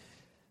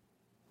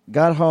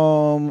got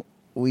home.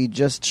 We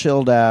just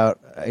chilled out.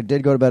 I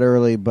did go to bed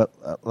early, but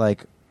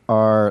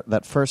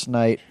that first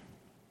night,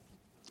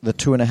 the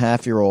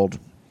 2.5-year-old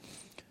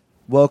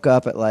woke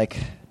up at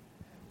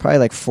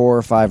probably 4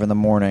 or 5 in the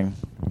morning.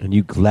 And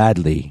you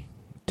gladly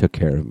took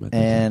care of him.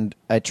 And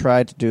I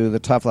tried to do the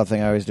tough love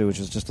thing I always do, which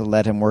is just to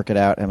let him work it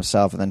out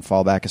himself and then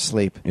fall back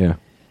asleep. Yeah.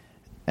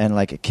 And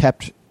it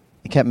kept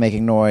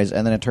making noise,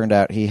 and then it turned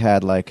out he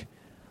had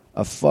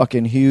a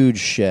fucking huge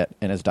shit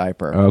in his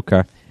diaper.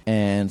 Okay.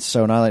 And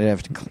so not only did I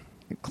have to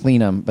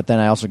clean him, but then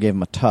I also gave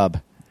him a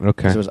tub. Okay.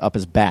 Because it was up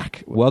his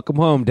back. Welcome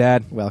home,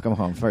 Dad. Welcome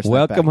home.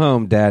 Welcome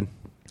home, Dad.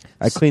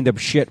 I cleaned up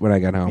shit when I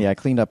got home. Yeah, I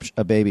cleaned up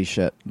a baby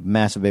shit,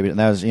 massive baby, and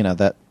that was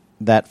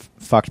that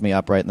fucked me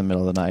up right in the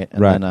middle of the night. And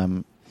right.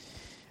 Then,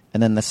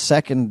 and then the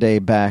second day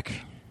back,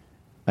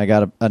 I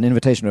got an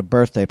invitation to a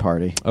birthday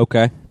party.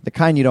 Okay. The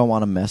kind you don't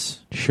want to miss.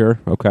 Sure.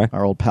 Okay.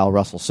 Our old pal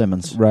Russell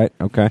Simmons. Right.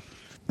 Okay.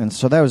 And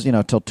so that was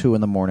till 2 in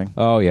the morning.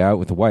 Oh yeah, out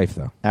with the wife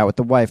though. Out with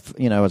the wife.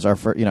 It was our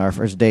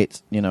first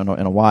date. In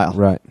a while.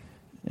 Right.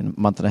 in a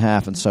month and a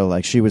half, and so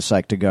like she was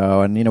psyched to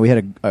go, and we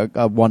had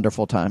a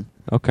wonderful time.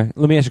 Okay,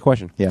 let me ask you a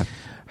question. Yeah.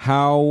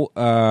 How?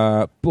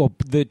 Well,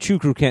 the Chew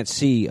Crew can't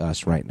see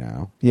us right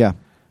now. Yeah.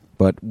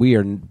 But we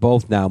are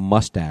both now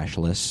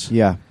mustacheless.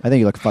 Yeah, I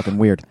think you look fucking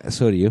weird.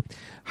 So do you.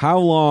 How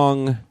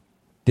long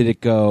did it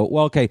go?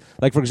 Well, okay.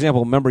 Like, for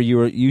example, remember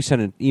you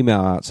sent an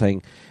email out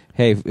saying,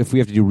 hey, if we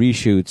have to do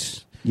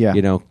reshoots,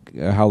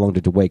 how long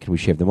did it wait? Can we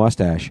shave the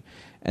mustache?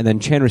 And then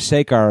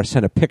Chandrasekhar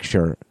sent a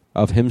picture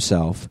of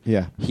himself.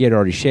 Yeah. He had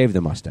already shaved the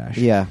mustache.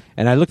 Yeah.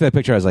 And I looked at that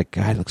picture, I was like,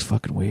 God, it looks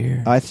fucking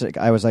weird. I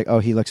was like, oh,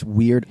 he looks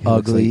weird,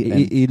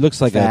 ugly. He looks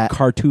like fat. a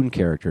cartoon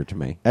character to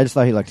me. I just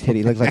thought he looked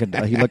hideous.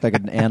 He looked like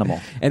an animal.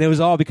 And it was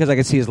all because I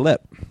could see his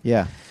lip.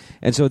 Yeah.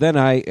 And so then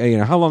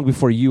how long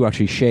before you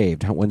actually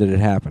shaved? When did it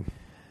happen?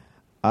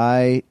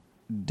 I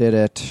did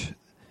it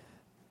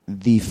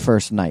the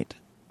first night.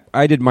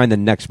 I did mine the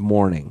next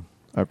morning.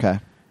 Okay.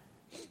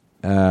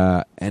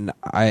 And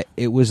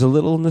it was a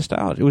little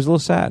nostalgic. It was a little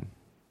sad.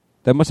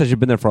 That mustache had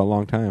been there for a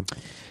long time.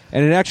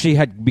 And it actually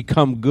had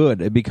become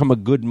good. It had become a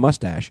good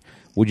mustache,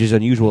 which is an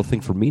unusual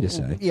thing for me to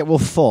say. Yeah, well,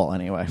 full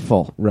anyway.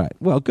 Full. Right.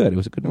 Well, good. It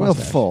was a good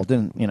mustache. Well, full.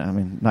 Didn't,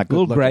 not good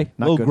little looking. gray.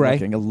 Not little good gray.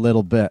 looking. A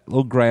little bit. A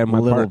little gray on my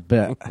part. A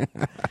little part.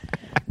 bit.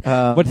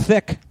 But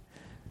thick.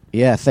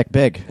 Yeah, thick,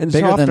 big. And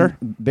softer.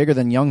 Bigger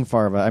than young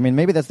Farva. I mean,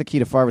 maybe that's the key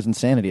to Farva's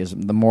insanity, is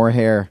the more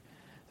hair,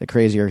 the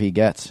crazier he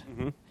gets.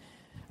 Mm-hmm.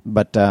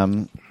 But,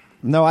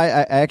 no, I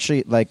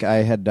actually,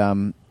 I had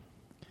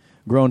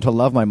grown to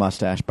love my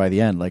mustache by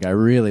the end. Like, I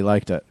really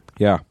liked it.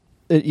 Yeah.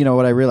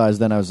 What I realized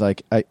then, I was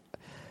like, I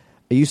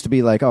used to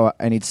be like, oh,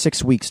 I need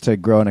 6 weeks to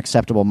grow an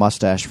acceptable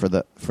mustache for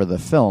the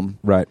film.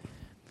 Right.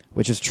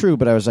 Which is true,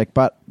 but I was like,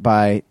 but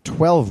by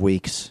 12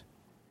 weeks,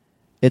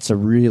 it's a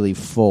really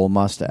full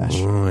mustache.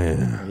 Oh,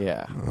 yeah.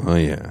 Yeah. Oh,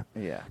 yeah.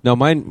 Yeah. No,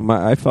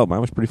 I felt mine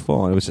was pretty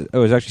full. And it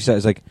was actually sad. It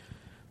was like,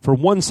 for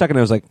 1 second,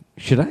 I was like,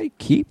 should I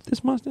keep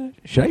this mustache?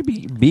 Should I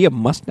be a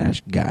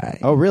mustache guy?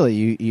 Oh, really?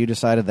 You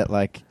decided that,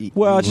 like...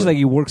 Well, it's just like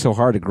you work so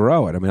hard to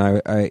grow it. I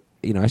mean,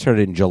 I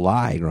started in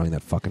July growing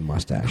that fucking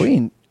mustache.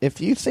 Queen, if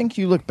you think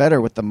you look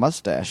better with the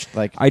mustache,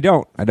 like... I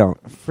don't.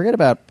 Forget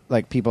about,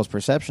 like, people's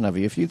perception of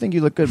you. If you think you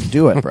look good,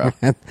 do it, bro.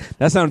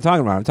 That's not what I'm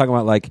talking about. I'm talking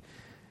about, like...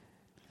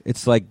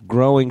 It's like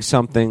growing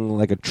something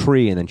like a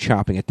tree and then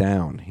chopping it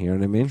down. You know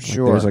what I mean?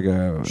 Sure. Like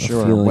there's a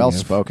feeling Well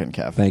spoken,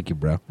 Kev. Thank you,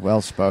 bro.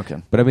 Well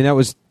spoken. But I mean, that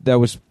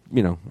was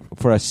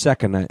for a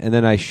second, and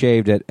then I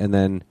shaved it, and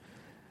then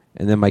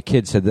my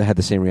kids had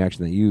the same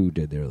reaction that you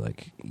did. They were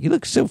like, "You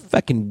look so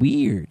fucking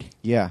weird."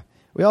 Yeah,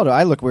 we all do.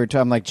 I look weird too.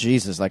 I'm like,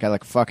 Jesus, like I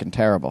look fucking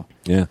terrible.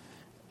 Yeah.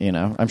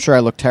 I'm sure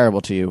I look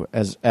terrible to you.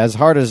 As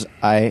hard as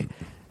I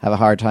have a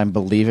hard time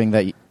believing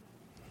that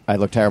I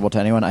look terrible to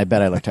anyone, I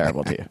bet I look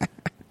terrible to you.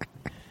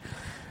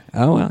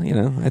 Oh, well,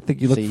 I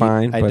think you look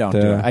fine. I don't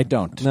do it. I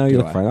don't. No, you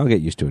look fine. I'll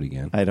get used to it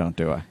again. I don't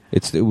do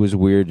it. It was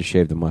weird to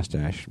shave the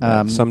mustache.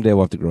 Someday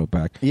we'll have to grow it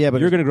back. Yeah,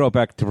 but you're going to grow it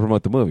back to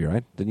promote the movie,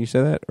 right? Didn't you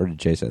say that? Or did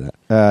Jay say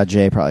that?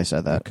 Jay probably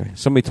said that. Okay.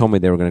 Somebody told me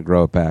they were going to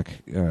grow it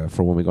back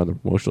for when we go on the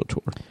promotional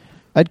tour.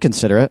 I'd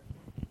consider it.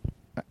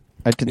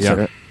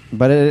 It.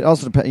 But it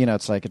also depends,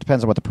 it's like, it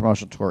depends on what the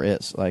promotional tour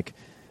is. Like,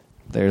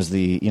 there's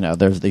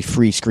the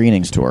free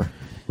screenings tour.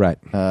 Right.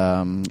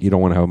 You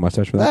don't want to have a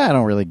mustache for that? I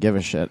don't really give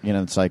a shit.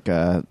 It's like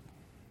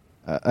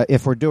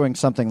if we're doing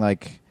something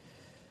like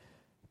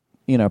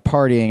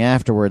partying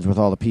afterwards with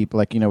all the people,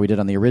 like we did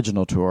on the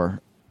original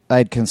tour,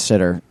 I'd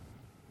consider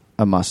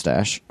a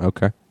mustache.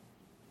 Okay.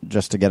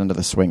 Just to get into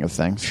the swing of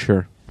things.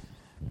 Sure.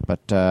 But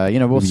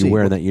we'll see. You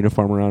wearing that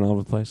uniform around all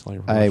over the place?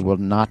 I will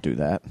not do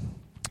that.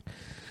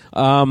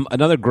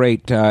 Another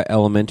great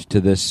element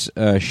to this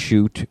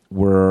shoot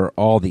were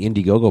all the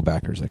IndieGoGo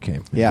backers that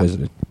came and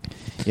visited.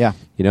 Yeah.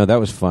 That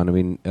was fun. I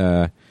mean,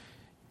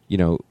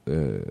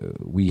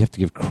 we have to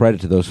give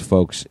credit to those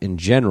folks in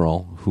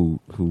general who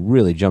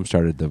really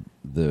jump-started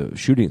the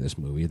shooting of this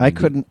movie. I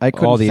couldn't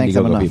all the thank IndieGoGo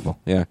them enough. people.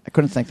 Yeah. I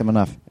couldn't thank them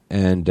enough.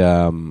 And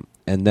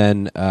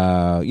then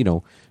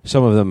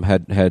some of them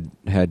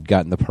had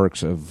gotten the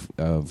perks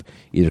of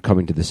either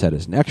coming to the set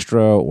as an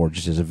extra or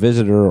just as a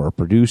visitor or a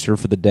producer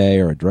for the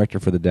day or a director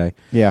for the day.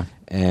 Yeah.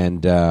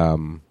 And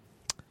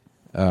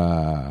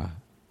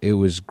it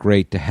was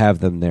great to have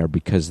them there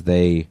because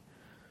they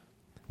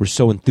were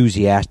so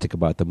enthusiastic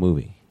about the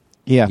movie.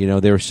 Yeah.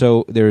 They were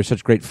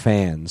such great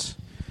fans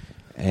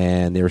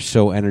and they were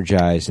so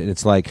energized. And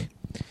it's like,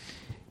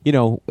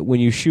 when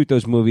you shoot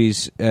those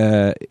movies,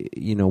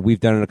 we've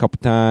done it a couple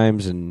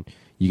times and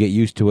you get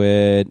used to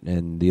it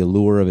and the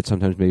allure of it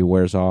sometimes maybe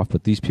wears off,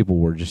 but these people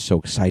were just so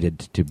excited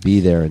to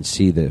be there and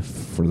see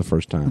for the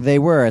first time. They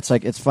were. It's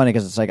like, it's funny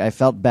because it's like I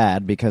felt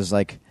bad because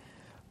like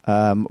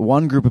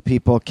one group of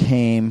people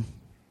came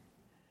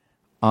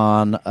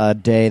on a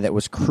day that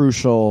was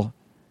crucial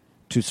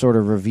to sort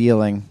of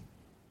revealing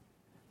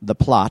the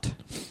plot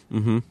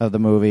of the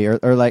movie,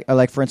 or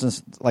like for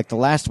instance, like the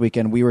last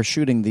weekend we were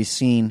shooting the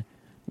scene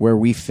where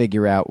we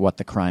figure out what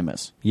the crime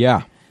is.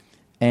 Yeah,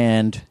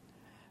 and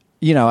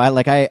I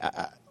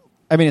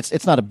mean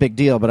it's not a big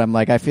deal, but I'm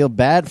like I feel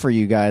bad for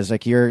you guys.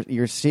 Like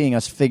you're seeing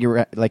us figure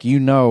out, like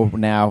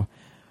now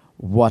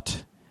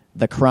what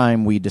the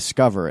crime we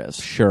discover is.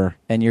 Sure.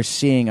 And you're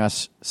seeing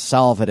us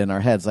solve it in our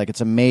heads. Like,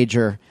 it's a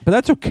major... But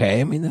that's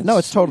okay. I mean, No,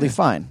 it's totally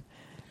fine.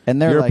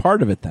 And they're You're like, a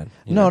part of it then.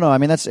 No, I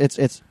mean,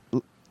 it's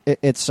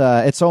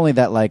only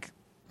that, like,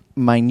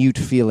 minute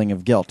feeling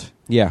of guilt.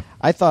 Yeah.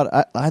 I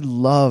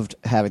loved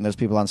having those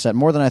people on set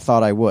more than I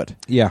thought I would.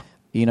 Yeah.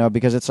 You know,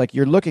 because it's like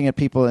you're looking at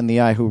people in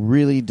the eye who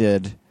really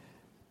did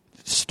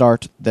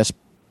start this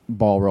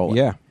ball rolling.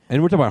 Yeah.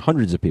 And we're talking about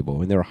hundreds of people. I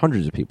mean, there were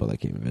hundreds of people that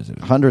came and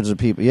visited. Hundreds of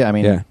people. Yeah, I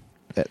mean,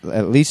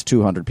 at least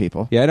 200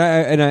 people. Yeah,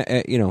 and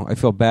I you know, I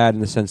feel bad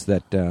in the sense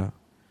that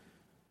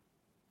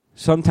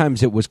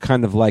sometimes it was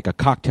kind of like a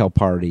cocktail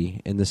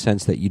party in the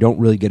sense that you don't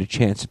really get a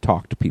chance to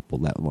talk to people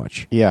that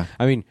much. Yeah.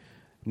 I mean,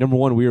 number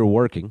one, we were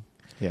working.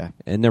 Yeah.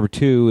 And number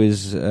two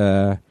is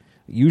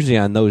usually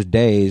on those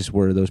days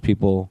where those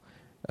people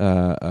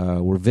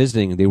were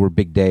visiting, they were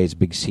big days,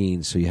 big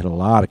scenes, so you had a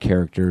lot of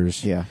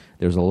characters. Yeah.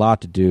 There was a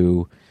lot to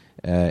do.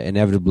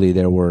 Inevitably,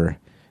 there were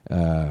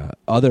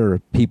other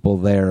people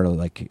there,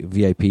 like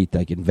VIP,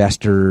 like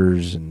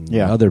investors and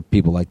other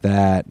people like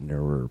that, and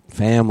there were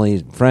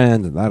families and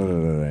friends, and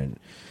and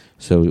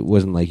so it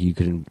wasn't like you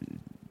could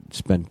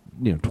spend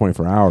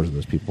 24 hours with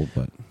those people.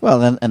 But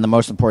well, and the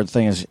most important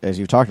thing is, as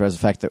you've talked about, is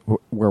the fact that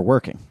we're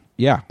working.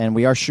 Yeah, and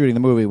we are shooting the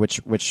movie,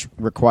 which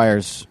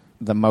requires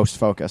the most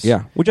focus.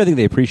 Yeah, which I think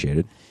they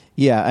appreciated.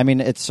 Yeah, I mean,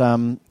 it's.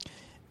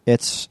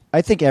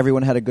 I think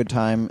everyone had a good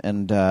time,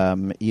 and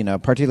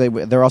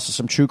particularly there are also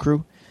some Chew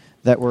Crew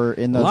that were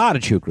in those. A lot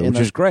of Chew Crew, which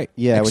is great.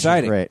 Yeah,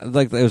 exciting. Which is great.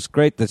 Like it was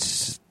great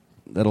that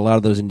a lot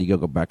of those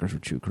IndieGoGo backers were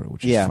Chew Crew,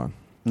 which is fun.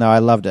 No, I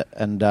loved it,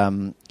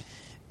 and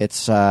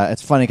it's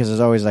funny because it's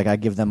always like I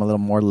give them a little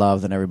more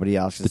love than everybody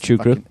else. The Chew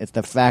Crew. It's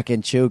the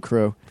fucking Chew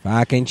Crew.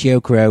 Fucking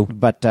Chew Crew.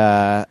 But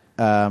I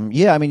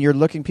mean, you're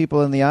looking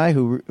people in the eye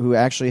who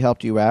actually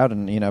helped you out,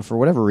 and for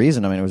whatever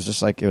reason, I mean, it was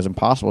just like it was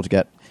impossible to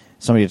get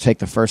somebody to take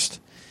the first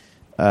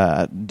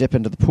dip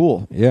into the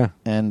pool. Yeah,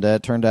 and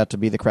it turned out to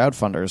be the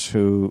crowdfunders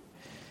who,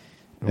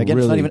 again,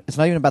 really it's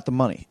not even about the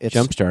money. It's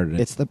jump-started it.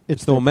 It's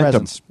the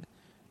momentum. Presence.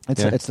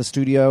 It's the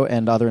studio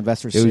and other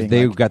investors. Seeing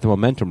they got the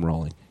momentum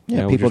rolling.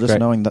 Yeah, people just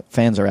knowing that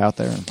fans are out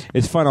there.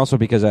 It's fun also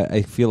because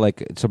I feel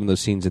like some of those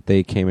scenes that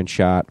they came and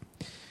shot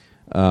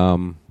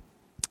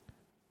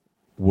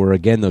were,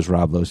 again, those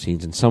Rob Lowe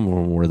scenes, and some of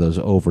them were those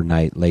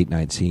overnight,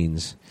 late-night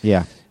scenes.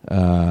 Yeah.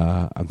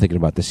 I'm thinking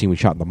about the scene we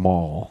shot in the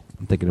mall.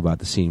 I'm thinking about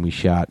the scene we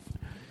shot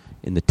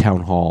in the town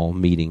hall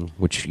meeting,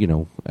 which,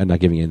 I'm not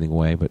giving anything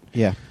away, but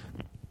yeah,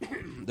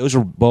 those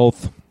were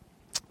both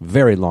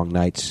very long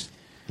nights.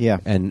 Yeah,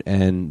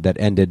 and that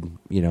ended,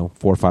 4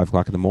 or 5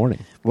 o'clock in the morning.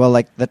 Well,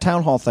 like the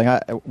town hall thing,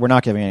 we're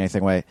not giving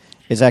anything away.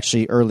 Is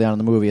actually early on in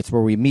the movie. It's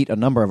where we meet a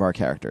number of our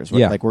characters.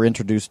 Like we're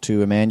introduced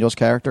to Emmanuel's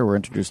character, we're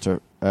introduced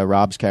to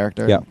Rob's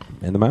character,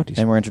 and the Mounties,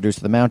 and we're introduced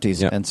to the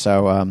Mounties. And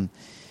so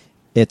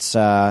it's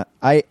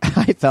I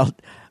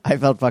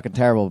felt fucking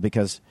terrible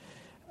because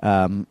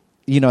the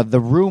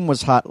room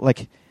was hot.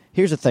 Like,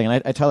 here's the thing,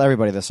 and I tell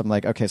everybody this. I'm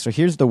like, okay, so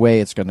here's the way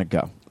it's going to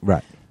go.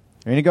 Right,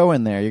 you're going to go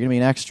in there. You're going to be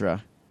an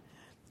extra.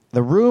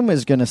 The room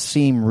is going to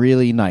seem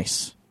really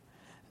nice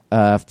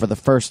for the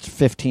first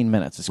 15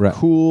 minutes. It's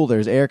cool.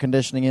 There's air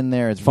conditioning in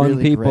there. It's fun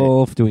really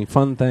people great. Doing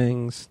fun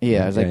things.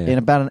 Yeah, it's in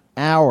about an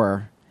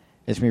hour,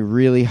 it's going to be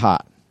really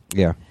hot.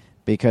 Yeah.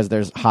 Because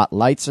there's hot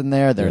lights in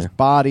there. There's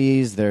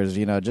bodies. There's, just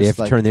you have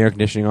to turn the air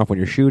conditioning off when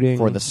you're shooting.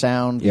 For the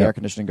sound, the air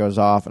conditioning goes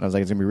off. And I was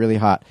like, it's going to be really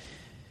hot.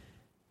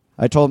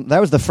 I told him that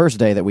was the first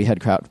day that we had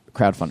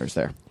crowdfunders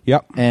there.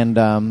 Yep.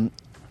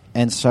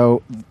 And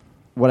so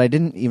what I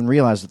didn't even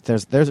realize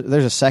that there's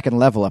a second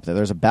level up there.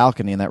 There's a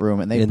balcony in that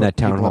room, and they in put that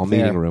town people hall up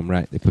there. meeting room,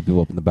 right? They put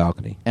people up in the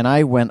balcony. And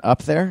I went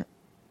up there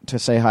to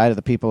say hi to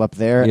the people up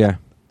there. Yeah.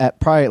 At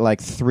probably like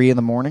 3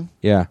 a.m.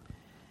 Yeah.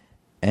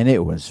 And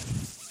it was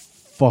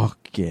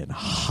fucking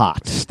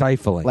hot,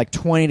 stifling, like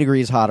 20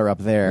 degrees hotter up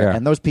there. Yeah.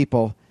 And those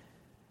people,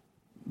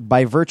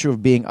 by virtue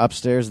of being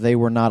upstairs, they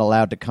were not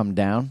allowed to come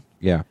down.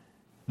 Yeah.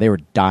 They were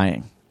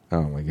dying.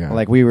 Oh my god!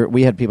 Like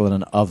we had people in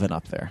an oven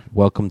up there.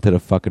 Welcome to the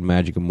fucking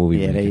magic of movie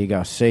making. There you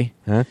go. See,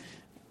 huh?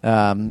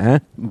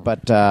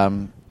 But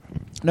no,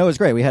 it was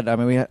great. We had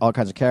all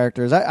kinds of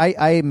characters.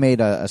 I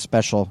made a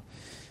special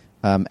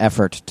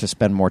effort to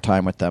spend more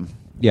time with them.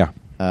 Yeah.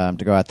 To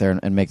go out there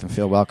and make them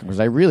feel welcome,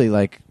 because I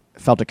really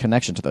felt a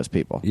connection to those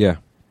people. Yeah.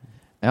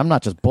 And I'm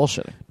not just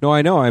bullshitting. No,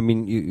 I know. I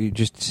mean, you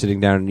just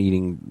sitting down and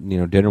eating,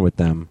 dinner with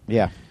them.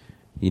 Yeah.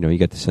 You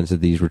get the sense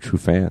that these were true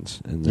fans,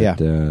 and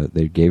that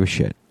they gave a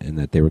shit, and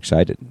that they were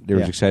excited. They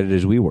were as excited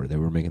as we were. They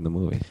were making the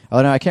movie.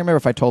 Oh no, I can't remember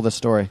if I told this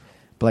story,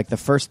 but the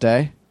first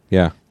day,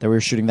 that we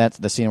were shooting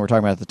the scene we're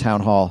talking about at the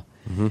town hall.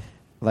 Mm-hmm.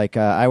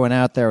 I went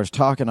out there, I was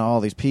talking to all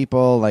these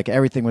people.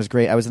 Everything was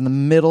great. I was in the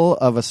middle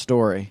of a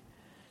story,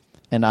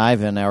 and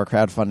Ivan, our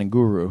crowdfunding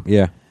guru,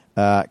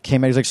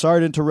 came out. He's like,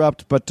 "Sorry to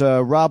interrupt, but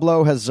Rob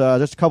Lowe has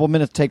just a couple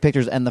minutes to take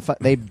pictures," and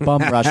they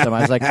bum rushed him.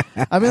 I was like,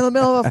 "I'm in the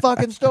middle of a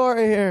fucking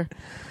story here."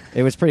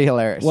 It was pretty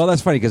hilarious. Well,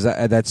 that's funny because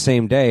that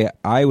same day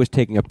I was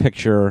taking a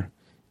picture.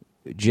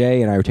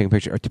 Jay and I were taking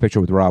a picture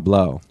with Rob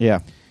Lowe. Yeah,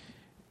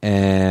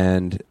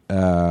 and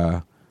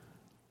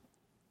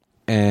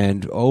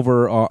And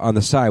over on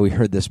the side, we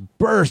heard this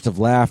burst of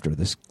laughter,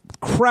 this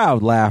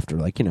crowd laughter,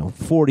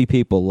 40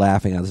 people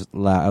laughing out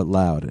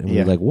loud. And we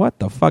were like, what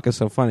the fuck is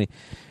so funny?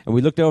 And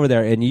we looked over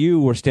there, and you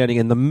were standing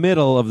in the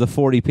middle of the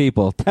 40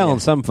 people telling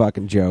some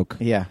fucking joke.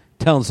 Yeah.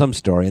 Telling some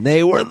story, and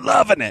they were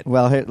loving it.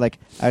 Well,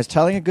 I was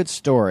telling a good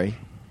story,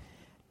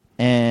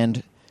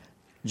 and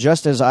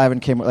just as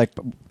Ivan came,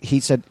 he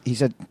said,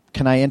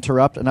 can I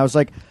interrupt? And I was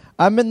like,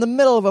 I'm in the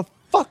middle of a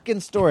fucking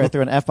story. I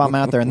threw an F-bomb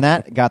out there, and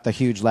that got the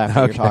huge laugh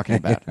that you're talking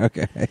about.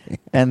 Okay.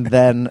 And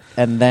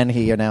then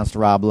he announced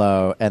Rob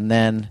Lowe, and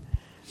then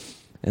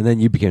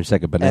you became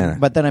second banana.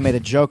 But then I made a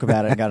joke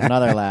about it and got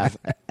another laugh,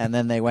 and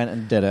then they went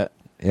and did it.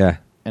 Yeah.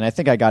 And I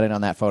think I got in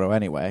on that photo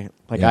anyway.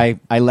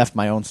 I left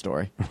my own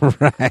story.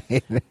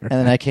 Right. And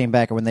then I came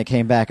back, and when they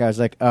came back, I was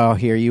like, oh,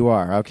 here you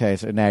are. Okay,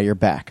 so now you're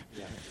back.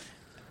 Yeah.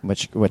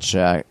 Which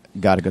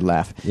got a good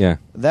laugh. Yeah.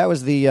 That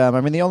was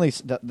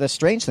the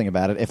strange thing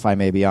about it, if I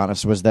may be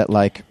honest, was that,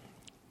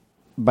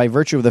 by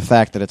virtue of the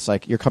fact that it's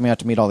you're coming out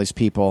to meet all these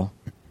people,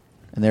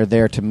 and they're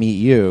there to meet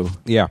you.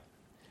 Yeah.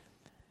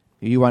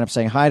 You wind up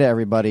saying hi to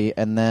everybody,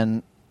 and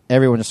then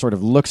everyone just sort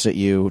of looks at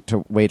you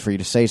to wait for you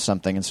to say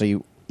something, and so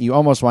you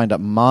almost wind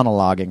up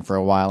monologuing for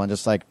a while and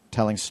just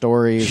telling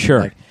stories.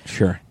 Sure,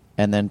 sure.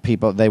 And then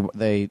people they don't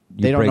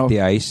break know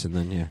the ice, and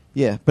then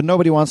yeah. But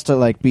nobody wants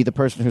to be the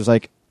person who's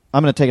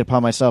I'm going to take it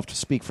upon myself to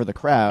speak for the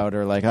crowd,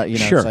 or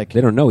sure. It's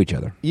they don't know each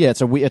other. Yeah,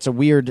 it's a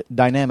weird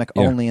dynamic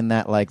only in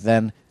that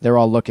then they're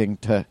all looking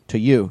to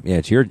you. Yeah,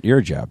 it's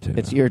your job too.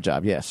 It's your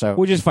job, yeah. So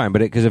which is fine, but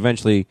because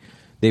eventually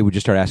they would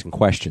just start asking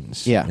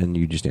questions. Yeah, and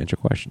you just answer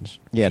questions.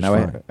 Yeah,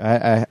 no,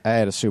 I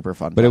had a super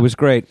fun. But time. it was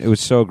great. It was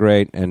so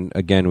great, and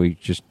again, we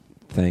just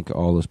thank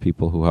all those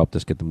people who helped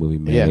us get the movie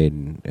made,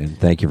 and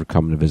thank you for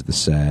coming to visit the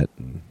set.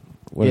 And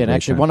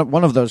actually,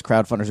 one of those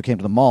crowdfunders who came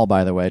to the mall,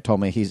 by the way, told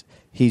me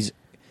he's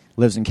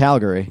lives in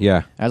Calgary.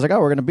 Yeah, I was like, oh,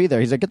 we're going to be there.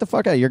 He's like, get the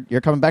fuck out!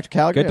 You're coming back to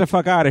Calgary? Get the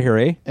fuck out of here,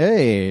 eh?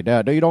 Hey,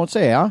 no, you don't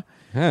say, huh?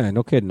 Yeah,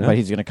 no kidding. Huh? But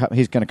he's gonna come.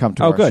 He's gonna come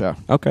to our good. Show.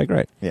 Okay,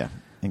 great. Yeah,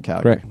 in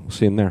Calgary. Great. We'll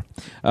see him there.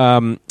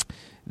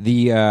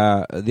 The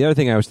other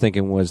thing I was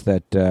thinking was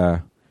that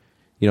the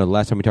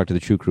last time we talked to the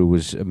True Crew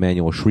was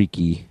Emmanuel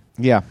Shrieky.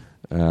 Yeah.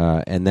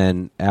 And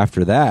then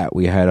after that,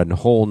 we had a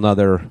whole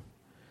nother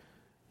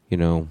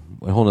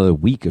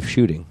week of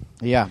shooting.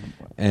 Yeah.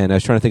 And I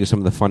was trying to think of some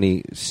of the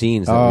funny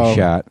scenes that we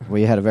shot.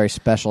 We had a very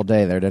special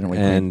day there, didn't we?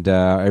 And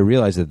I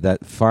realized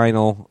that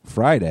final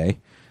Friday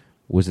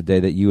was the day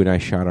that you and I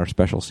shot our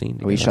special scene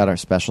together. We shot our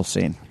special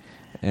scene.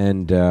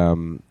 And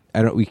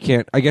we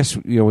can't, I guess,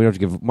 we don't have to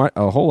give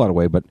a whole lot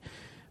away, but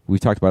we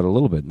talked about it a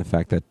little bit in the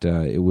fact that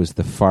it was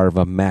the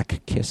Farva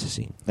Mac kiss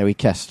scene. Yeah, we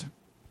kissed.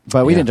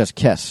 But we didn't just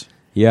kiss.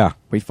 Yeah.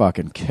 We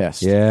fucking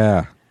kissed.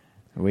 Yeah.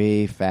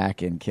 We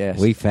fucking kissed.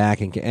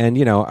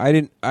 And I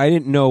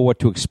didn't know what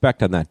to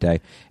expect on that day.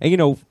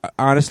 And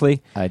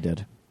honestly, I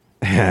did.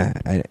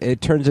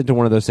 It turns into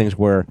one of those things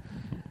where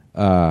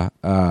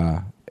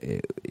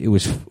it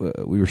was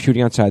we were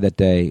shooting outside that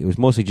day. It was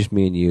mostly just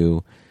me and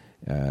you.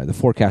 The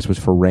forecast was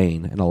for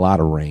rain, and a lot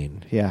of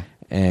rain. Yeah.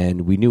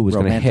 And we knew it was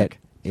going to hit.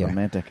 Yeah.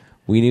 Romantic.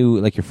 We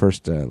knew your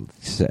first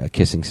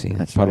kissing scene.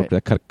 That's right.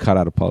 That cut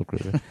out of Puddle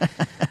Cruiser.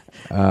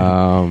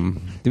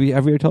 Have we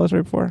ever told us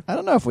right before? I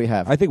don't know if we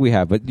have. I think we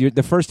have, but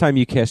the first time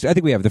you kissed, I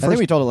think we have. I think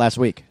we told it last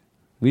week.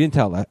 We didn't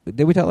tell that.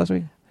 Did we tell it last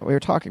week? We were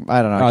talking.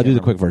 I don't know. I'll do the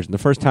quick version. The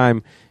first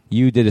time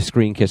you did a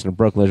screen kiss in a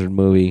Broken Lizard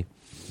movie,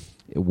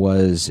 it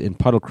was in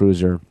Puddle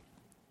Cruiser,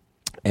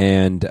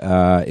 and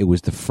it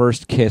was the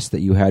first kiss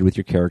that you had with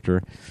your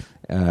character,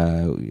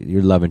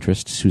 your love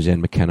interest,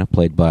 Suzanne McKenna,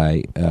 played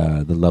by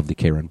the lovely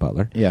Karen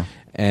Butler. Yeah.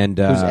 And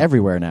who's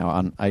everywhere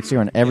now. I see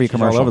her in every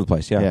commercial. All over the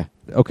place, yeah.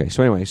 Okay,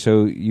 so anyway,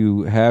 so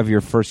you have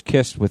your first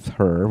kiss with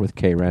her, with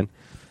Karen,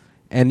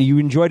 and you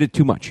enjoyed it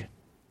too much.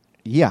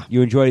 Yeah.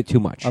 You enjoyed it too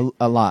much.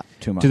 A lot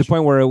too much. To the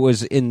point where it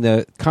was, in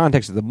the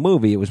context of the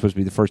movie, it was supposed to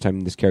be the first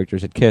time these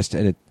characters had kissed,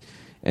 and it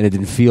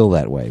didn't feel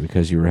that way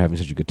because you were having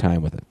such a good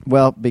time with it.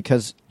 Well,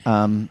 because,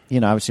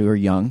 obviously we were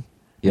young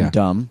and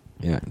dumb.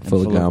 Yeah, and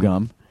full of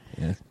gum.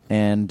 Yeah.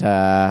 And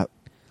that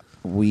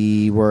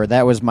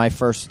was my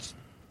first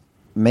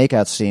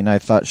makeout scene. I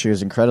thought she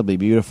was incredibly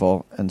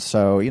beautiful, and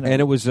so and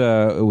it was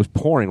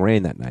pouring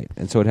rain that night,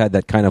 and so it had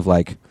that kind of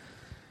The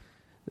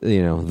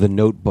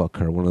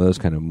Notebook or one of those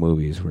kind of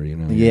movies where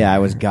I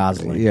was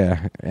Gosling.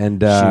 Yeah,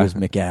 and she was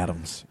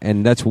McAdams,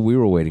 and that's what we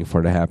were waiting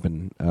for to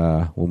happen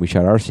when we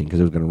shot our scene because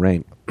it was going to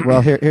rain.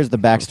 Well, here's the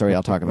backstory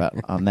I'll talk about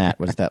on that.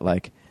 Was that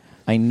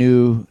I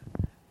knew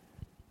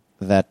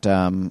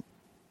that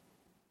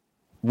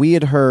we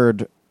had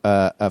heard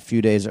a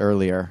few days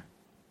earlier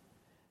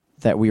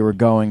that we were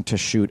going to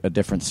shoot a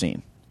different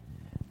scene.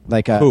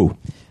 Who?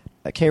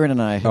 Karen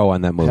and I. Oh,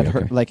 on that movie. Had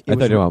heard, I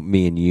thought about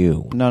me and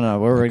you. No,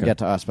 we're going to get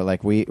to us,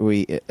 but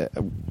we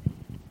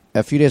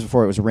a few days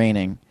before it was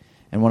raining,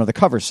 and one of the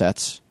cover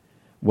sets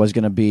was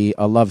going to be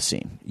a love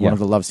scene. Yeah. One of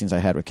the love scenes I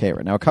had with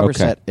Karen. Now, a cover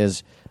set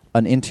is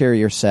an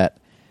interior set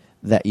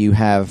that you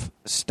have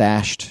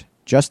stashed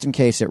just in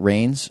case it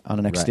rains on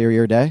an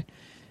exterior day,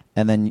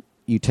 and then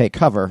you take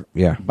cover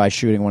Yeah. by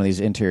shooting one of these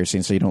interior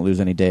scenes so you don't lose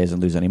any days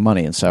and lose any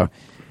money. And so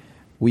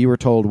we were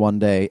told one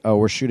day, oh,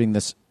 we're shooting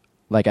this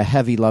like a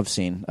heavy love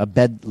scene, a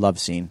bed love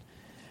scene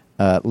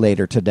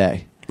later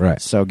today.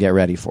 Right. So get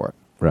ready for it.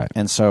 Right.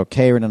 And so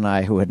Karen and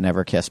I, who had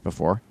never kissed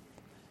before,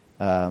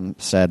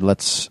 said,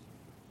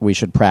 we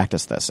should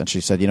practice this. And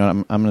she said,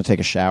 I'm going to take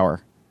a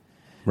shower.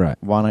 Right.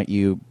 Why don't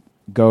you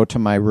go to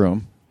my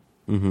room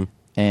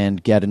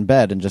and get in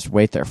bed and just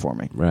wait there for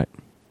me? Right.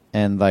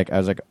 And I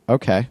was like,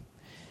 okay.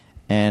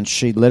 And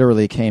she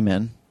literally came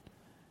in.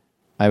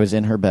 I was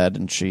in her bed,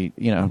 and she,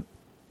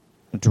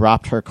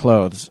 dropped her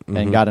clothes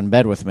and got in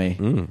bed with me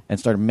and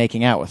started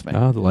making out with me.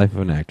 Oh, the life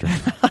of an actor.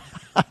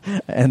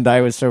 And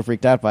I was so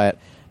freaked out by it.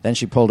 Then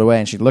she pulled away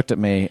and she looked at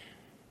me,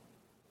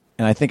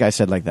 and I think I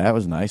said, that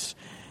was nice.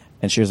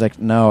 And she was like,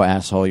 no,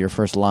 asshole, your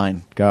first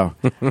line, go.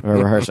 Or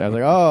rehearse. I was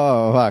like,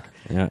 oh, fuck.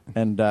 Yeah.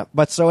 And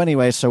but so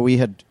anyway,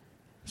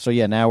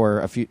 now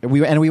we're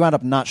we wound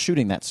up not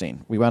shooting that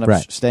scene. We wound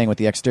up staying with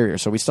the exterior.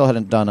 So we still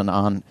hadn't done an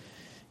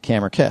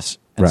on-camera kiss.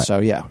 And right. So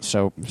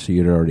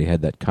you'd already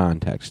had that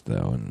context,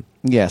 though. And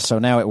yeah, so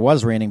now it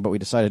was raining, but we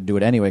decided to do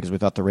it anyway because we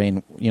thought the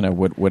rain,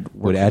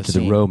 would add to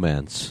the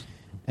romance.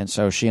 And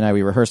so she and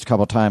we rehearsed a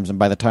couple times, and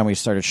by the time we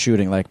started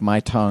shooting, my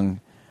tongue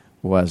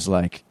was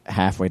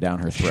halfway down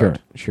her throat.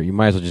 Sure. You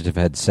might as well just have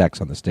had sex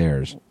on the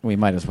stairs. We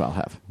might as well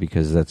have.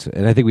 Because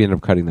and I think we ended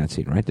up cutting that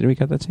scene, right? Didn't we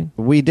cut that scene?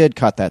 We did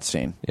cut that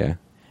scene. Yeah,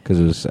 because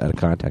it was out of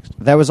context.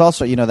 That was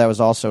also,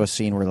 a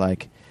scene where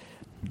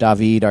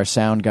David, our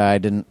sound guy,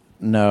 didn't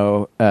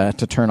know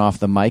to turn off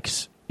the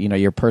mics,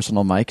 your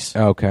personal mics.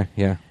 Oh, okay,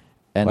 yeah.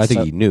 And I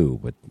think he knew,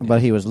 but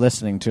but he was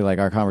listening to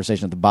our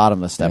conversation at the bottom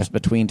of the steps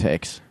between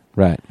takes.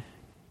 Right.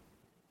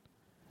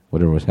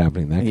 Whatever was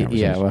happening in that conversation.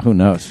 Yeah, well, who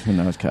knows? Who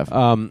knows,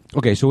 Kev?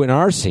 Okay, so in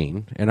our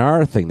scene, in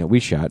our thing that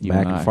we shot,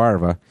 Mac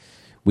Farva,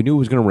 we knew it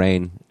was going to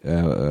rain.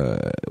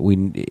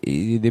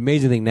 The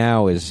amazing thing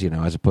now is,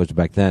 as opposed to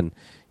back then,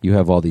 you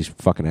have all these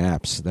fucking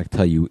apps that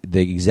tell you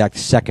the exact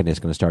second it's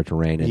going to start to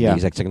rain and the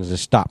exact second it's going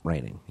to stop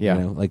raining. Yeah.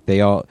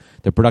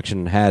 The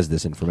production has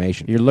this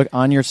information.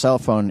 On your cell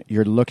phone,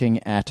 you're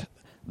looking at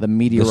the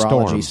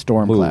meteorology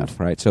storm cloud.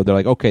 Right? So they're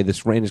like, okay,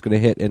 this rain is going to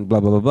hit and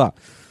blah, blah, blah, blah.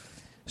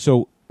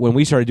 So when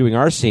we started doing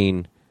our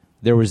scene,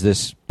 there was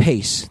this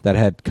pace that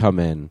had come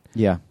in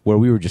where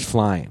we were just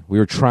flying. We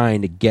were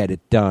trying to get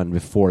it done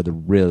before the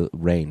real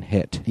rain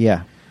hit.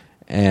 Yeah.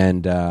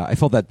 And I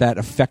felt that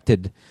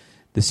affected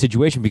the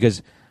situation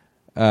because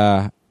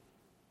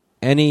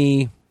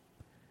any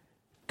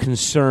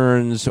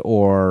concerns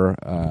or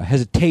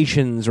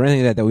hesitations or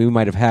anything that we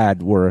might have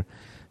had were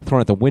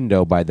thrown out the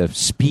window by the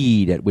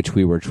speed at which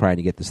we were trying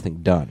to get this thing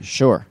done.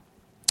 Sure.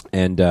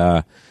 And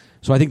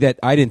so I think that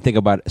I didn't think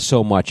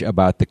so much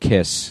about the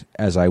kiss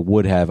as I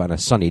would have on a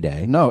sunny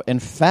day. No, in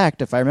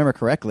fact, if I remember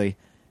correctly,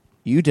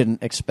 you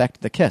didn't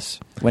expect the kiss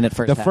when it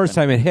first happened. The first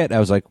time it hit, I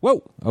was like,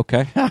 whoa,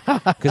 okay.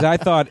 Because I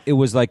thought it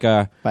was like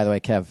a... By the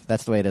way, Kev,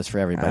 that's the way it is for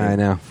everybody. I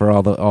know, for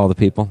all the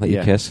people that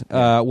you kiss.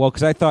 Well,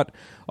 because I thought,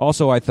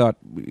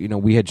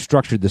 we had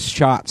structured the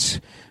shots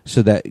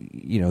so that,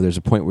 there's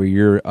a point where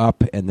you're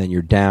up and then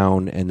you're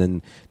down, and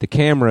then the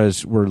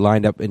cameras were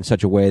lined up in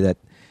such a way that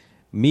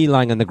me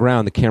lying on the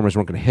ground, the cameras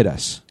weren't going to hit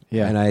us.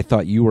 Yeah. And I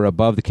thought you were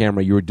above the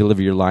camera, you would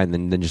deliver your line,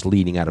 and then just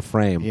leading out of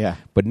frame. Yeah.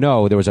 But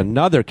no, there was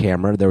another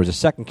camera, there was a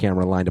second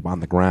camera lined up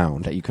on the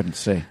ground. That you couldn't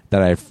see.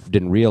 That I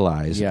didn't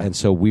realize. Yeah. And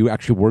so we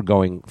actually were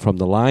going from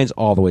the lines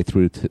all the way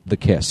through to the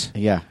kiss.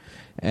 Yeah.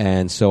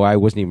 And so I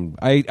wasn't even,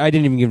 I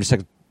didn't even give it a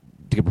second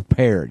to get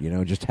prepared,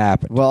 it just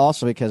happened. Well,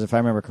 also because if I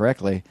remember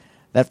correctly,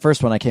 that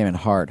first one I came in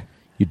hard.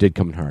 You did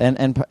come in hard.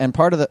 And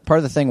part of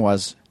the thing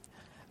was,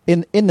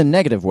 in the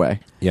negative way.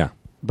 Yeah.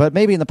 But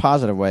maybe in the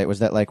positive way, it was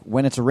that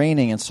when it's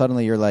raining and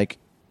suddenly you're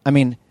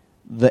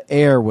the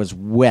air was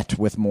wet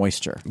with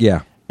moisture.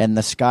 Yeah. And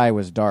the sky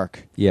was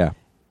dark. Yeah.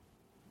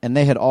 And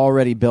they had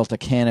already built a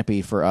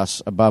canopy for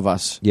us above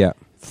us. Yeah.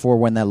 For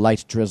when that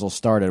light drizzle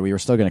started, we were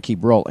still going to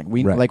keep rolling.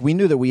 We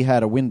knew that we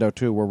had a window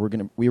too where we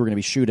were going to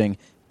be shooting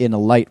in a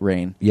light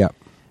rain. Yeah.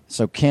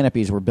 So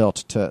canopies were built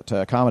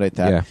to accommodate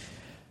that. Yeah.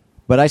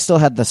 But I still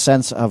had the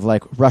sense of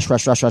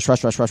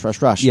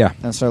rush. Yeah.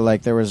 And so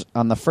there was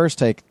on the first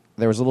take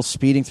there was a little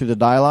speeding through the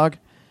dialogue,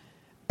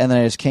 and then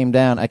I just came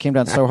down. I came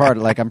down so hard,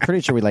 I'm pretty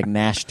sure we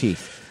gnashed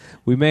teeth.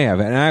 We may have,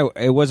 and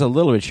it was a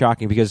little bit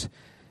shocking because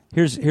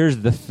here's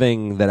the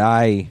thing that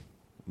I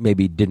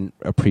maybe didn't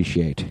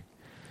appreciate,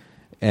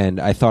 and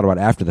I thought about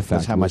after the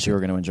fact. Was how much you were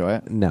going to enjoy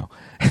it? No,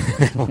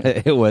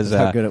 it was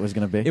how good it was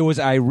going to be. It was.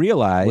 I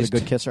realized what a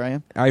good kisser I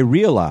am. I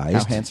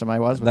realized how handsome I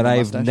was. With that my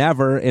I've mustache.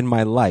 never in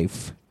my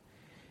life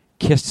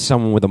kissed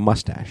someone with a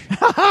mustache.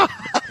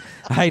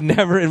 I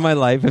never in my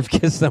life have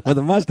kissed someone with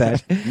a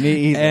mustache.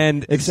 Me either.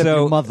 And except so,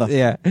 your mother.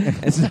 Yeah.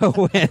 And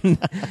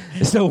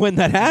so when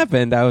that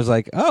happened, I was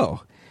like,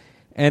 oh.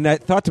 And I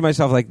thought to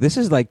myself, this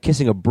is like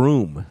kissing a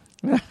broom.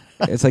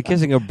 It's like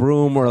kissing a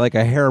broom or like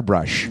a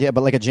hairbrush. Yeah, but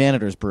like a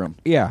janitor's broom.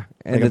 Yeah.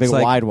 And a big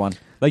wide one.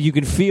 Like you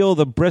can feel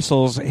the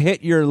bristles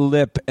hit your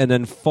lip and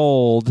then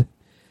fold,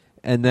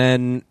 and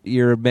then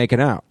you're making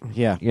out.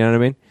 Yeah. You know what I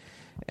mean?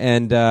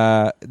 And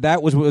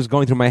that was what was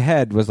going through my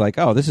head, was like,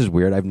 oh, this is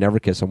weird. I've never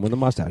kissed someone with a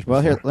mustache before.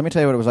 Well, here, let me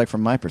tell you what it was like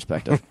from my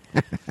perspective.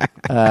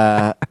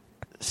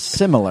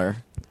 Similar,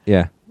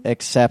 Yeah.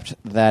 except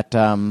that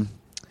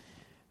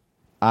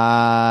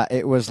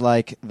it was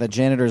like the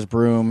janitor's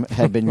broom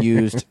had been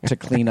used to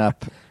clean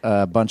up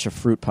a bunch of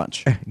fruit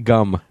punch.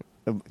 Gum.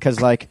 Because,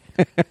 like,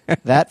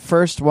 that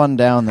first one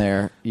down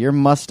there, your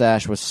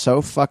mustache was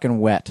so fucking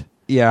wet.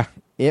 Yeah.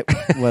 It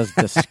was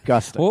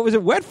disgusting. What was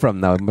it wet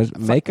from, though?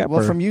 Makeup?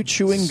 Well, or from you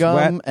chewing sweat?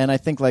 gum, and I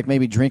think, like,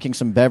 maybe drinking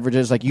some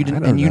beverages. Like, you didn't, I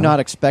don't and you know. not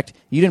expect,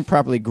 you didn't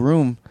properly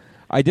groom.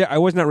 I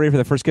was not ready for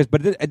the first kiss,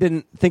 but I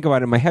didn't think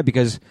about it in my head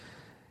because,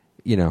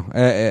 you know,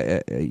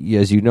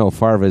 as you know,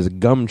 Farva is a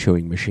gum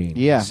chewing machine.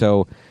 Yeah.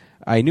 So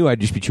I knew I'd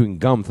just be chewing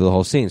gum through the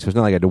whole scene, so it's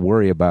not like I had to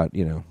worry about,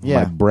 you know,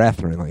 Yeah. my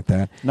breath or anything like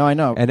that. No, I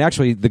know. And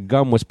actually, the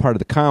gum was part of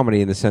the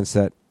comedy in the sense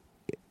that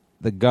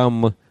the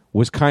gum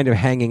was kind of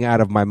hanging out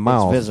of my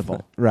mouth. It's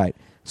visible. Right.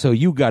 So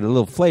you got a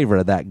little flavor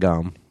of that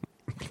gum.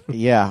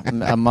 Yeah,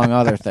 among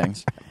other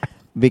things.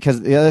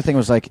 Because the other thing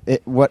was, like,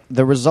 what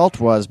the result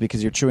was,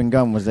 because you're chewing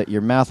gum, was that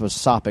your mouth was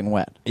sopping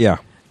wet. Yeah.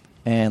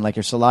 And, like,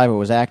 your saliva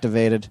was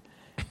activated,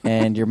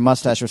 and your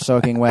mustache was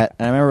soaking wet.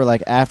 And I remember,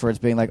 like, afterwards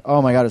being like,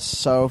 oh, my God, it's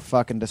so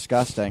fucking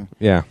disgusting.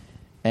 Yeah.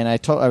 And I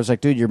was like,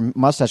 dude, your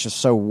mustache is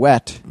so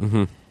wet. Mm-hmm.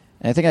 And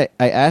I think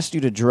I asked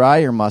you to dry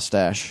your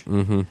mustache,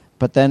 Mm-hmm.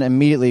 but then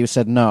immediately you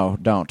said, no,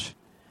 don't.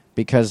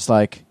 Because,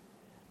 like,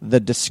 the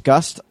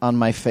disgust on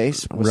my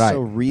face was Right.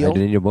 so real I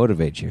didn't need to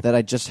motivate you. that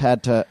I just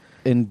had to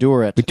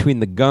endure it. Between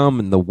the gum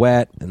and the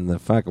wet and the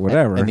fuck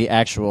whatever. And the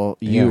actual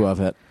you of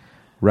it.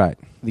 Right.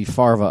 The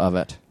Farva of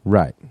it.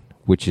 Right.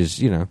 Which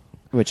is, you know.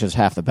 Which is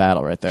half the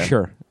battle right there.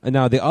 Sure. And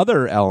now the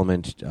other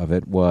element of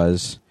it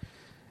was,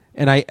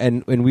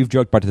 and we've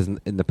joked about this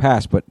in the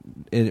past, but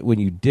when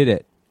you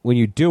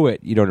do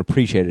it, you don't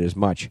appreciate it as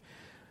much,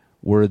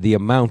 were the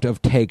amount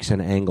of takes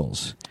and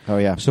angles. Oh,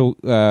 yeah. So,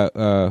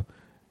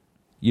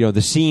 you know,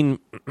 the scene,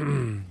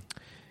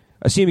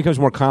 a scene becomes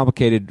more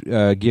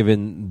complicated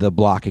given the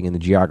blocking and the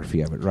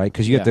geography of it, right?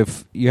 Because you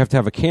have to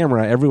have a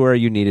camera everywhere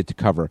you need it to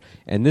cover.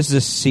 And this is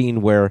a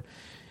scene where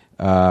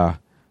I'm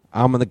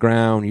on the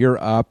ground,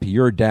 you're up,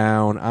 you're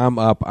down, I'm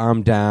up,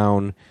 I'm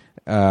down,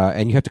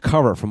 and you have to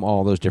cover it from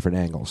all those different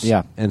angles.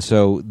 Yeah. And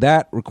so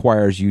that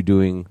requires you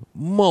doing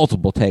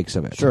multiple takes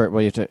of it. Sure.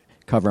 Well, you have to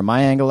cover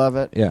my angle of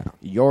it. Yeah.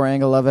 Your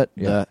angle of it.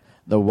 Yeah.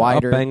 The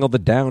wider up angle, the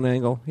down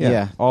angle.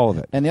 Yeah. All of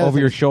it. And the other over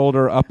your thing-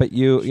 shoulder, up at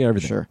you,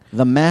 everything. Sure.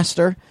 The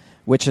master,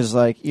 which is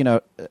like, you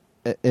know,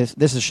 this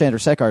is Chandra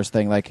Sekhar's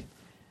thing. Like,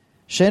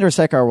 Chandra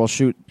Sekhar will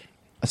shoot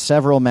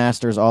several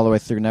masters all the way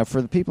through. Now,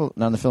 for the people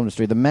not in the film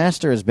industry, the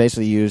master is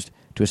basically used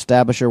to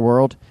establish your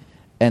world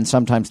and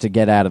sometimes to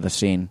get out of the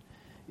scene.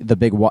 The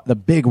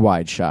big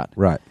wide shot.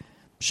 Right.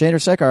 Chandra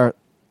Sekhar,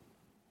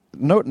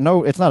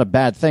 no, it's not a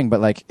bad thing, but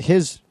like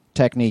his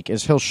technique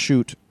is he'll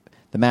shoot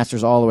the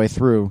masters all the way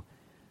through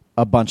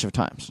a bunch of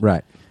times.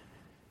 Right.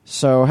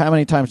 So how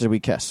many times did we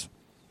kiss?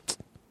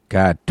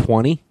 God,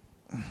 20?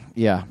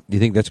 Yeah. Do you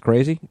think that's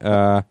crazy?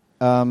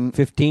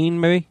 15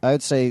 maybe? I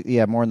would say,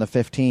 yeah, more in the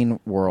 15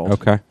 world.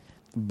 Okay.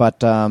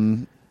 But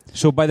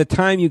So by the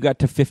time you got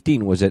to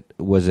 15, was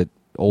it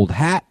old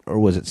hat or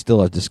was it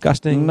still as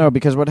disgusting? no,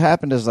 because what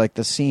happened is like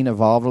the scene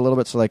evolved a little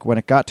bit. So like when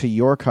it got to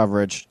your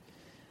coverage,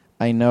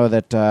 I know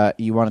that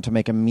you wanted to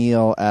make a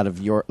meal out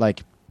of your,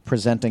 like,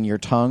 presenting your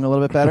tongue a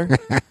little bit better.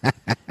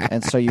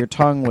 And so your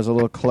tongue was a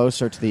little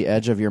closer to the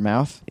edge of your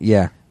mouth.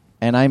 Yeah.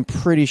 And I'm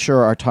pretty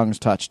sure our tongues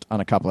touched on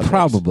a couple of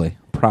days.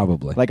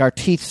 Probably. Like our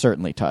teeth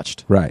certainly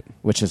touched. Right.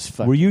 Which is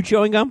Were you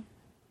chewing gum?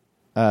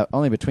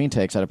 only between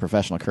takes out of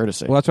professional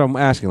courtesy. Well, that's what I'm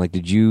asking. Like,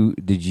 did you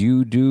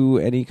do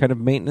any kind of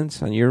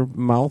maintenance on your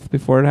mouth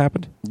before it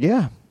happened?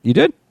 Yeah. You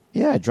did?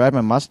 Yeah, I dried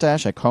my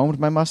mustache. I combed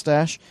my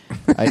mustache.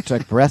 I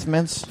took breath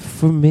mints.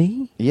 For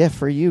me? Yeah,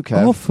 for you,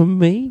 Kev. Oh, for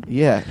me?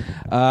 Yeah.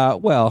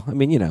 Well, I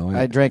mean, you know.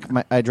 I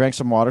drank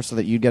some water so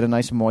that you'd get a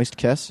nice moist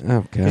kiss.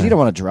 Oh, Because God. you don't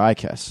want a dry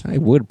kiss. I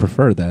would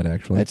prefer that,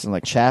 actually. It's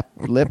like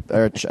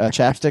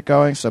chapstick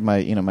going, so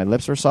my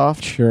lips were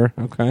soft. Sure.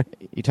 Okay.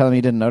 You telling me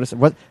you didn't notice it?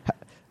 What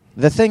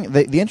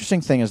the interesting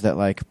thing is that,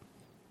 like,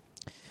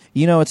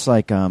 you know, it's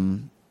like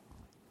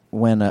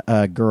when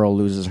a girl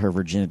loses her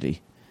virginity.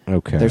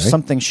 Okay. There's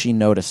something she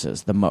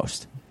notices the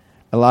most.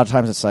 A lot of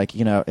times it's like,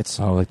 you know, it's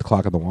like the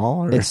clock on the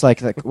wall? Or? it's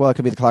like, well, it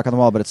could be the clock on the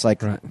wall, but it's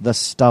like Right. the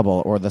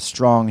stubble or the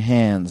strong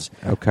hands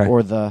Okay.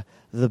 or the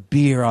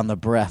beer on the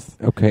breath.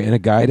 Okay, and a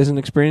guy doesn't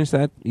experience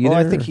that either? Well,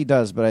 I think he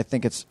does, but I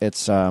think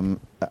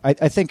I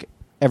think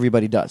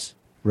everybody does.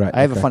 Right.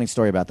 I have okay. a funny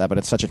story about that, but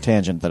it's such a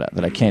tangent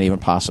that I can't even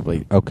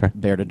possibly Okay.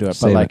 bear to do it.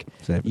 Save but like it.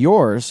 Save it.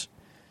 yours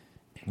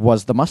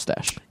was the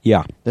mustache.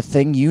 Yeah, The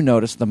thing you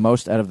noticed the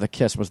most out of the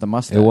kiss was the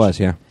mustache. it was,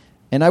 yeah.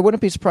 And I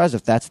wouldn't be surprised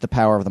if that's the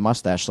power of the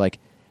mustache. Like,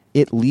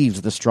 it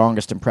leaves the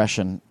strongest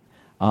impression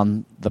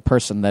on the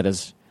person that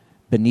is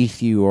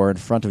beneath you or in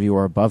front of you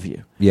or above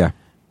you. Yeah.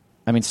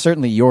 I mean,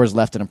 certainly yours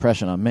left an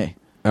impression on me.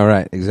 All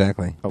right,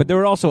 exactly. Oh. But there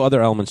were also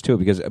other elements, too,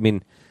 because, I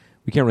mean,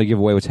 we can't really give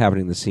away what's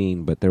happening in the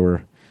scene, but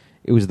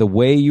it was the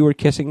way you were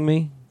kissing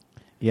me.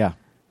 Yeah.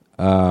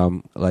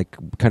 like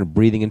kind of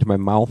breathing into my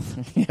mouth.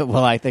 Yeah,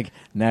 well, I think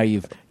now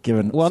you've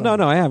given. Well, some-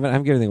 no, I haven't. I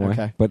haven't given anything away.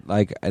 Okay. But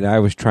like, and I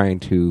was trying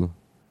to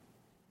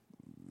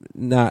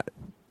not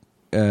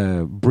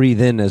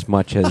breathe in as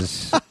much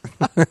as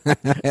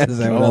as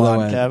I would Go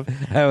on, otherwise.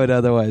 Kev. I would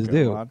otherwise Go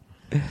do. on.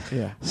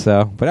 Yeah.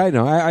 So, but I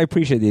know I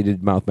appreciate that you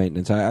did mouth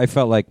maintenance. I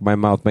felt like my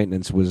mouth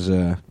maintenance was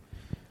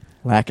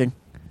Lacking.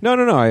 no.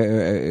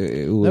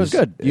 It was, That was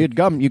good. You had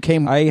gum. You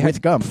came I with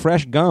had gum.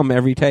 fresh gum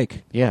every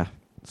take. Yeah.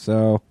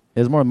 So It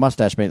was more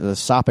mustache maintenance.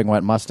 The sopping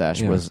wet mustache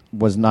Yeah.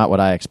 was not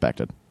what I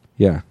expected.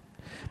 yeah,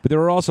 but there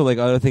were also like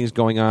other things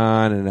going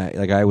on,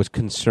 and I was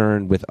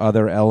concerned with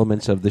other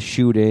elements of the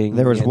shooting.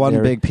 There was and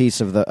one big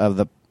piece of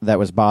the that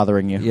was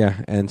bothering you.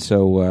 yeah, and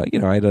so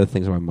I had other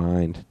things on my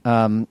mind.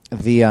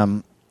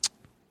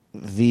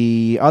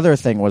 The other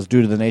thing was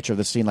due to the nature of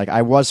the scene. Like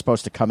I was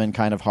supposed to come in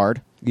kind of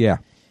hard. Yeah,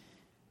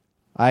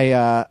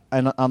 And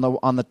on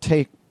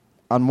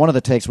one of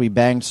the takes we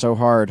banged so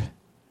hard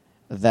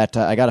that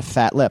I got a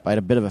fat lip. I had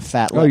a bit of a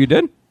fat lip. Oh, you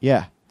did?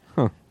 Yeah.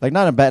 Huh. Like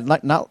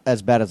not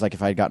as bad as like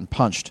if I had gotten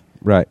punched,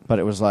 Right. but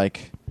it was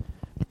like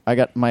I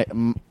got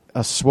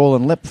a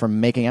swollen lip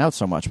from making out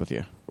so much with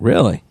you.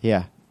 Really?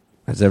 Yeah.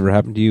 Has that ever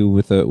happened to you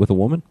with a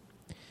woman?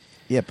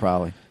 Yeah,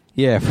 probably.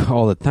 Yeah,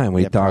 all the time. What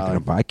are you Yeah, talking probably.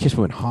 about? I kiss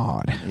women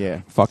hard.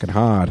 Yeah. Fucking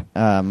hard.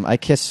 I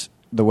kiss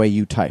the way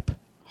you type.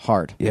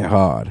 Hard. Yeah,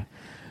 hard.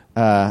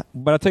 But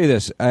I'll tell you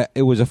this.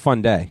 It was a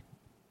fun day.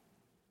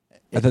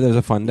 I thought it was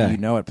a fun day. You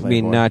know it, I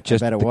mean, Playboy. not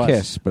just I bet the it was.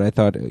 kiss, but I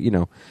thought,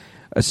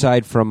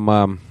 aside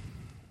from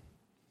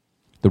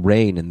the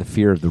rain and the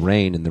fear of the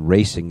rain and the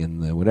racing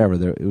and the whatever,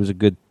 it was a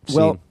good scene.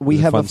 Well, It we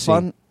was have a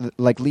scene. fun,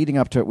 like leading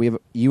up to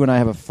it, you and I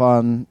have a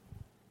fun,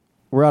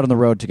 we're out on the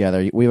road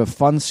together. We have a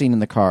fun scene in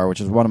the car,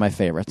 which is one of my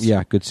favorites.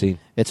 Yeah, good scene.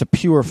 It's a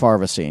pure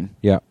Farva scene.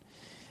 Yeah.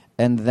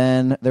 And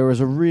then there was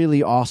a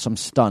really awesome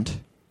stunt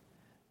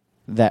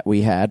that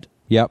we had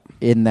Yep.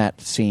 in that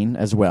scene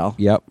as well.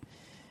 Yep.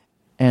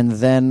 And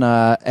then,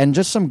 and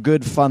just some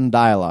good fun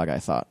dialogue, I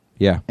thought.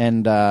 Yeah.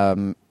 And,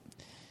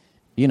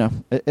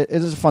 it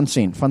is a fun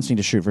scene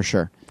to shoot for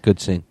sure. Good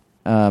scene.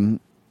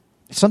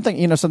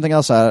 Something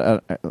else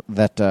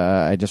that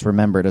I just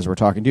remembered as we're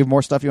talking. Do you have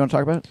more stuff you want to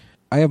talk about?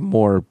 I have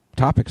more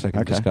topics I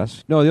can Okay.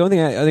 discuss. No, the only thing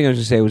I was going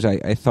to say was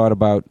I thought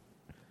about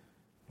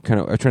I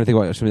was trying to think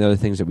about some of the other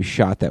things that we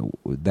shot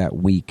that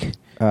week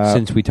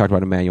since we talked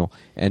about Emmanuel,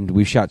 and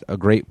we shot a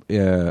great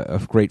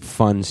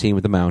fun scene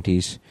with the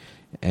Mounties,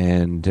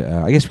 and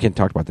I guess we can't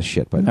talk about the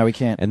shit, but No, we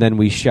can't. And then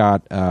we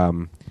shot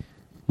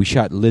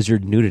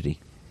lizard nudity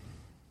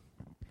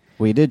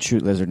We did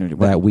shoot lizard nudity.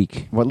 that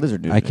week. What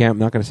lizard nudity? I'm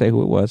not going to say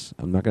who it was.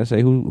 I'm not going to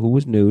say who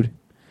was nude,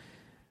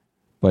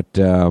 but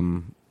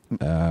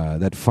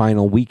that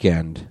final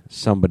weekend,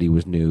 somebody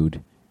was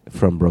nude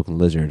from Broken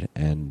Lizard,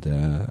 and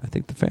I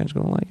think the fans are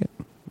going to like it.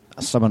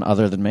 Someone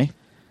other than me?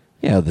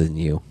 Yeah, other than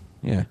you.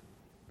 Yeah.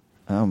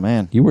 Oh,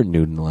 man. You were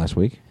nude in the last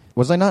week.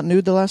 Was I not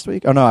nude the last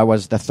week? Oh, no, I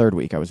was the third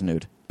week I was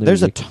nude.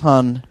 There's a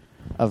ton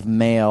of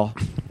male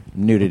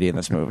nudity in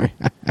this movie.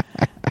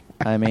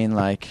 I mean,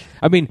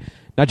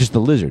 not just the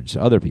lizards,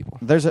 other people.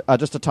 there's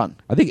just a ton.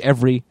 I think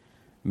every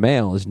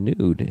male is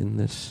nude in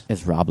this.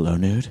 Is Rob Lowe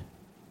nude?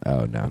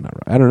 Oh, no, not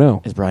right. I don't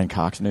know. Is Brian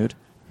Cox nude?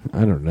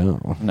 I don't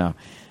know. No.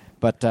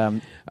 But,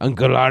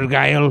 Uncle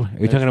Argyle? Are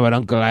you talking about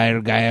Uncle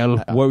Argyle?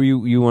 What were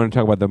you want to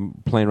talk about the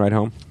plane ride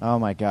home? oh,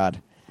 my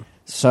God.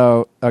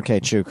 So, okay,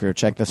 Chew Crew,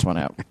 check this one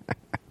out.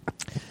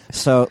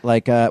 So,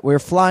 we were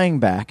flying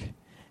back,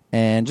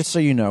 and just so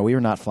you know, we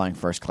were not flying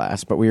first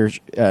class, but we were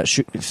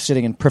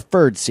sitting in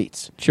preferred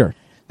seats. Sure.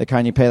 The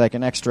kind you pay like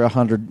an extra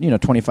 $100,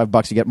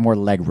 $25 to get more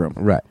leg room.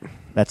 Right.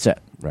 That's it.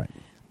 Right.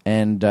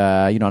 And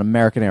on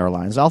American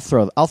Airlines, I'll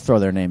throw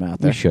their name out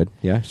there. We should.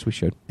 Yes, we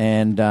should.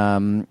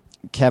 And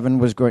Kevin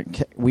was going.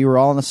 We were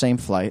all on the same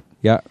flight.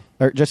 Yeah.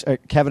 Or just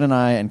Kevin and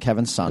I and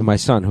Kevin's son. And my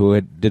son, who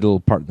did a little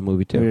part in the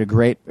movie, too. We did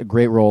a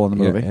great role in the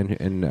movie. Yeah,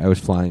 and I was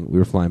flying. We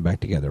were flying back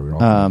together. We were all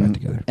flying back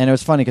together. And it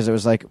was funny because it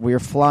was like we were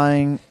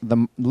flying.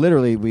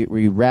 Literally,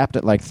 we wrapped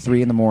at like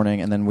 3 a.m,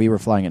 and then we were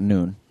flying at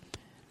noon.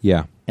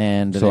 Yeah.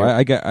 And So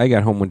I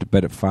got home, went to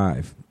bed at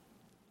 5,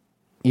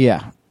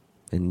 yeah,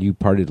 and you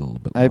partied a little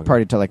bit. I longer.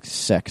 partied till like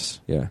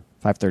 6, Yeah.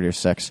 5:30 or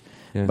 6.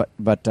 Yeah.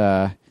 But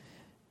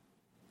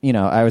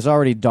I was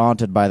already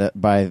daunted by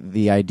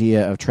the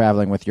idea of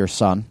traveling with your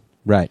son.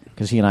 Right.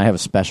 Because he and I have a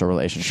special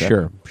relationship.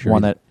 Sure.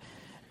 One that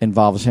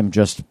involves him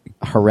just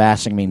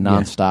harassing me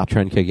nonstop,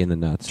 Trying to kick you in the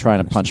nuts.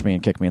 trying to punch me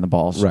and kick me in the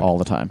balls Right. all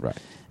the time, Right.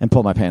 and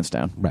pull my pants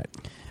down. Right.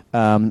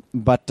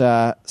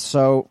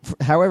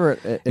 However,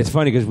 It's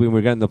funny because when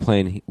we got in the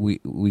plane, we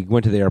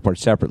went to the airport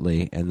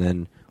separately, and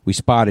then we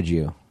spotted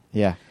you.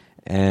 yeah,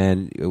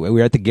 And we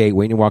were at the gate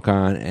waiting to walk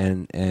on,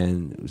 and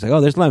it was like,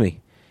 oh, there's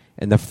Lemmy.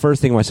 And the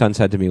first thing my son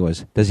said to me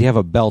was, does he have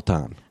a belt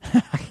on?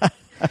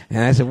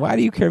 And I said, why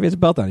do you care if he has a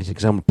belt on? He said,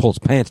 because I'm going to pull his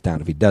pants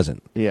down if he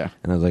doesn't. yeah,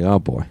 And I was like, oh,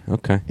 boy,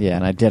 okay. yeah,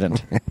 and I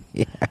didn't.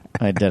 Yeah.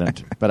 I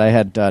didn't, but I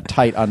had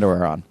tight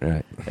underwear on,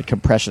 Right. like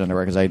compression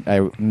underwear, because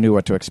I knew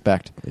what to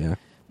expect. Yeah.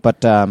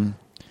 But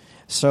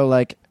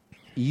so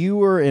you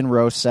were in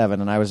row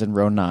 7 and I was in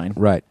row 9,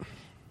 Right.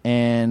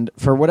 And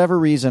for whatever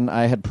reason,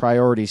 I had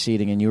priority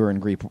seating, and you were in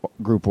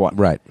group 1.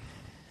 Right.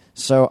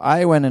 So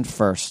I went in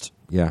first.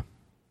 Yeah.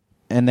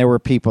 And there were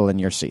people in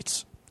your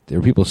seats. There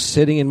were people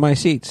sitting in my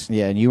seats.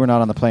 Yeah, and you were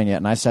not on the plane yet.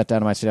 And I sat down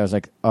in my seat. I was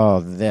like, oh,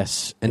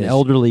 this An is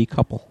elderly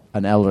couple.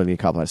 an elderly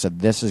couple. I said,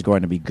 this is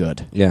going to be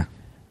good. Yeah.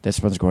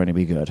 This one's going to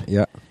be good.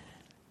 Yeah.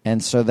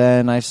 And so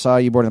then I saw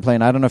you boarding the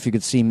plane. I don't know if you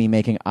could see me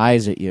making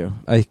eyes at you.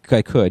 I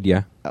could,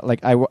 yeah.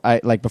 Like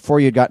like before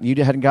you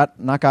hadn't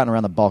not gotten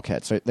around the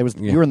bulkhead. So there was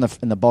you were in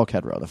the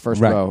bulkhead row, the first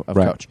row of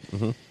coach.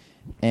 Mm-hmm.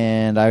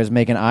 And I was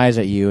making eyes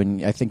at you,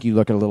 and I think you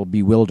looked a little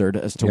bewildered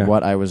as to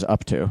what I was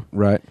up to.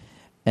 Right.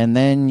 And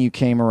then you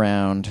came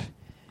around,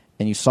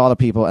 and you saw the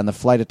people, and the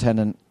flight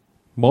attendant,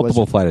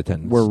 multiple flight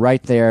attendants, were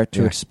right there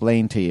to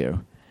explain to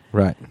you,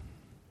 right,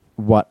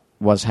 what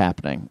was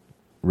happening.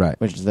 Right.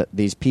 Which is that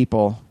these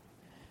people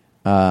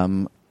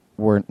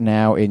were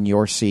now in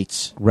your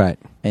seats. Right.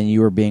 And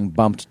you were being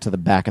bumped to the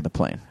back of the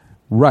plane.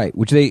 Right,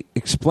 which they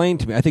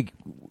explained to me. I think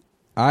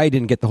I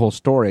didn't get the whole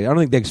story. I don't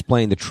think they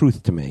explained the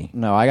truth to me.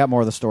 No, I got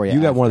more of the story.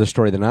 You got more of the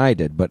story than I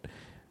did, but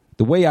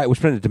the way it was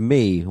presented to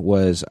me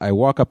was I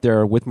walk up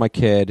there with my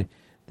kid.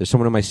 There's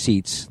someone in my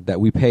seats that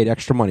we paid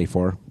extra money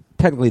for.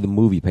 Technically, the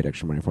movie paid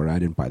extra money for it. I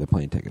didn't buy the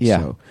plane tickets. Yeah.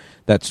 So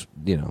that's,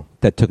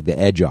 that took the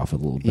edge off a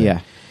little bit.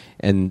 Yeah.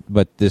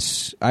 But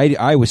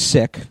I was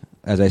sick.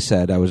 As I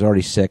said, I was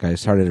already sick. I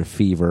started a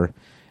fever.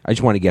 I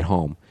just wanted to get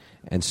home.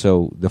 And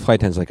so the flight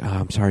attendant's like,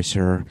 I'm sorry,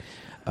 sir.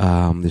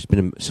 There's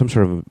been some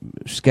sort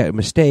of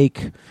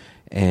mistake,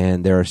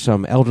 and there are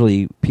some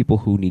elderly people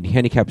who need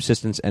handicap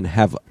assistance and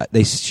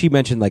she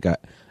mentioned like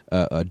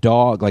a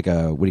dog, like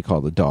what do you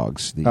call the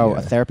dogs?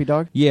 A therapy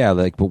dog? Yeah,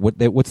 but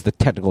what's the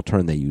technical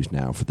term they use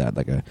now for that?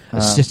 Like a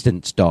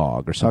assistance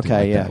dog or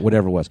something that,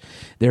 whatever it was.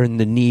 They're in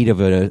the need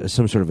of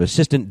some sort of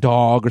assistant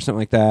dog or something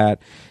like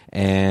that,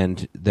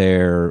 and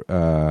they're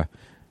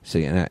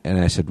and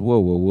I said, whoa,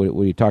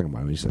 what are you talking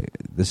about? And he's like,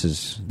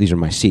 these are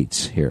my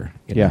seats here.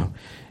 You know?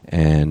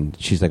 And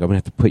she's like, I'm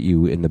going to have to put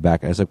you in the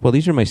back. I was like, well,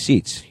 these are my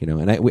seats,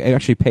 and I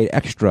actually paid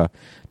extra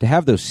to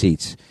have those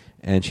seats.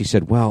 And she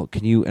said, well,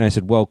 can you, and I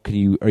said, well, are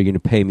you going to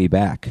pay me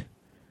back?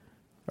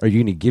 Are you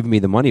going to give me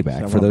the money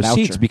back for those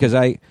seats? Because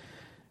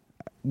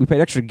we paid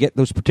extra to get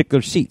those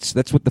particular seats.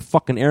 That's what the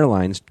fucking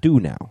airlines do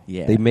now.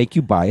 Yeah. They make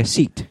you buy a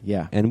seat.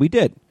 Yeah. And we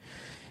did.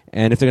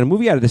 And if they're going to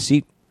move you out of the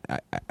seat,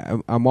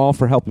 I'm all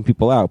for helping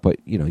people out, but,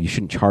 you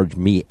shouldn't charge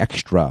me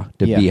extra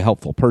to be a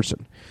helpful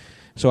person.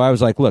 So I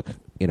was like, look,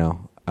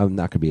 I'm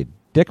not going to be a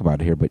dick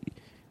about it here, but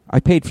I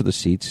paid for the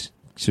seats,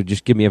 so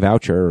just give me a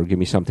voucher or give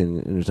me something.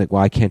 And it was like,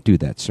 well, I can't do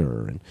that,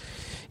 sir. And,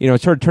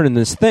 it started turning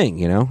this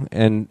thing,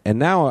 And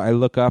now I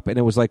look up, and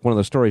it was like one of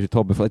those stories you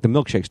told before, like the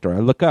milkshake story. I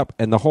look up,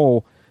 and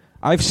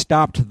I've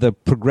stopped the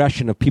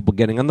progression of people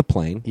getting on the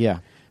plane. Yeah.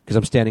 Because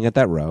I'm standing at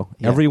that row.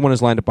 Yeah. Everyone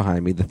is lined up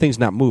behind me. The thing's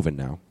not moving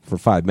now for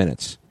 5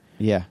 minutes.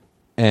 Yeah.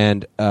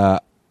 And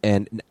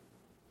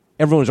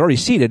everyone who's already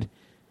seated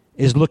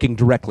is looking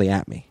directly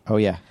at me. Oh,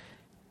 yeah.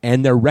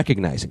 And they're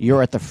recognizing me.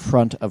 You're at the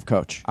front of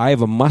coach. I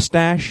have a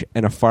mustache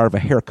and a Farva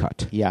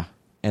haircut. Yeah.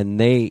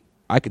 And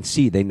I can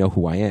see they know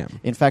who I am.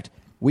 In fact,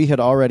 we had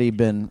already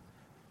been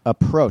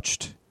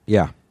approached.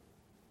 Yeah.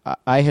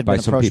 I had been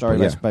approached people,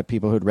 already by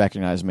people who'd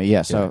recognized me.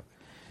 Yeah,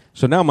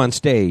 so now I'm on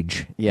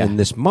stage in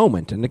this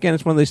moment. And again,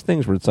 it's one of those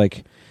things where it's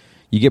like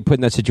you get put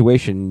in that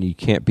situation, you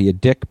can't be a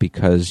dick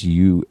because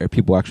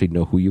people actually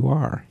know who you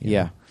are.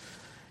 Yeah.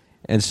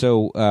 And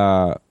so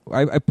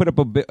I put up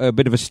a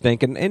bit of a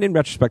stink, and in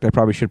retrospect, I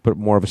probably should put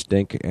more of a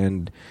stink.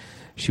 And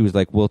she was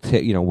like, "We'll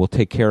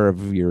take care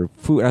of your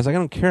food." And I was like, "I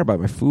don't care about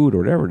my food or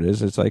whatever it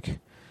is." It's like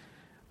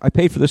I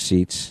paid for the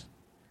seats.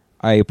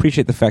 I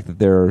appreciate the fact that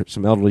there are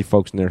some elderly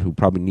folks in there who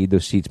probably need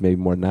those seats maybe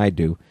more than I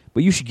do.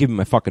 But you should give me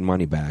my fucking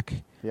money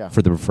back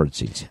for the preferred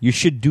seats. You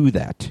should do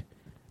that.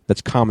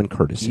 That's common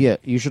courtesy. Yeah,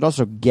 you should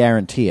also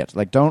guarantee it.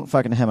 Like, don't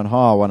fucking hem and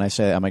haw when I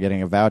say, am I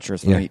getting a voucher or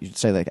something? You should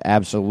say, like,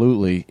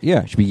 absolutely.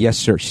 Yeah, it should be, yes,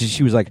 sir.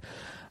 She was like,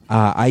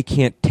 I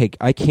can't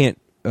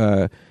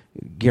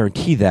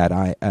guarantee that.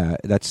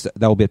 That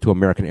will be up to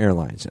American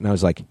Airlines. And I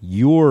was like,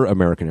 you're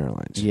American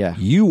Airlines. Yeah.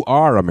 You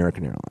are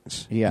American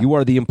Airlines. Yeah. You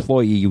are the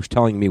employee who's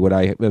telling me what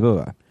I... Blah, blah,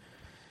 blah.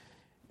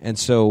 And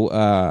so,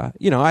 I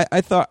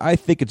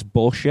think it's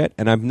bullshit,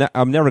 and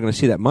I'm never going to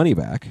see that money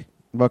back.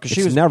 Well, because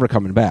she was never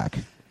coming back.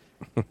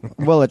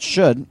 Well, it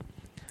should.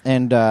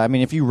 And I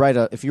mean, if you write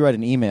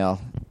an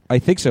email, I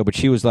think so. But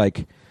she was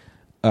like,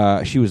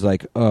 well,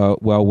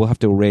 we'll have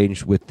to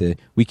arrange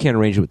we can't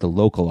arrange it with the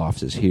local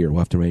offices here.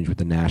 We'll have to arrange with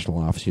the national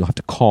office. You'll have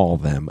to call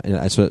them.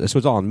 And so it's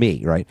all on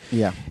me, right?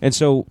 Yeah. And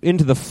so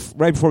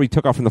right before we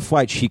took off from the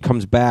flight, she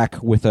comes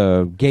back with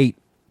a gate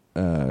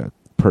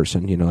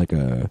person, like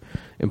a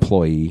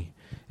employee.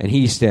 And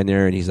he's standing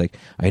there, and he's like,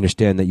 "I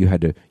understand that you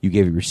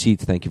gave your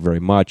receipts. Thank you very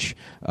much.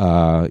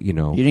 You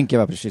didn't give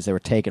up your receipts; they were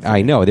taken from I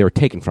you. know they were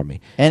taken from me.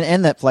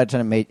 And that flight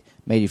attendant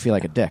made you feel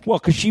like a dick. Well,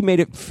 because she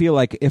made it feel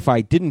like if I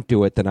didn't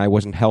do it, then I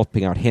wasn't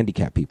helping out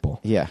handicapped people.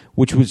 Yeah,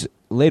 which was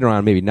later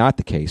on maybe not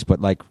the case,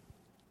 but like,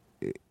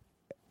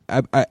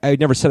 I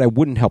never said I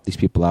wouldn't help these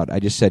people out. I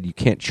just said you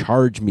can't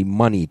charge me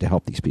money to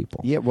help these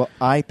people. Yeah, well,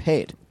 I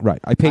paid. Right.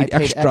 I paid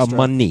extra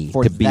money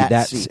for to be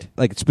that seat.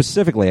 Like,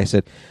 specifically, I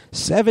said,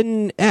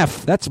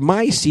 7F, that's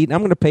my seat, and I'm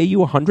going to pay you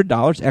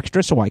 $100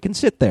 extra so I can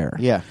sit there.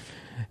 Yeah.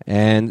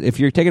 And if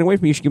you're taking it away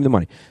from me, you should give me the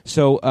money.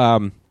 So,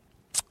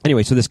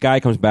 anyway, so this guy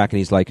comes back, and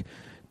he's like,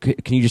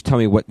 can you just tell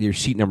me what your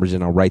seat numbers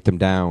and I'll write them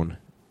down,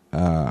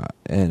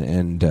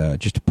 and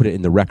just to put it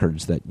in the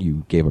records that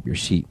you gave up your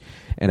seat.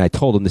 And I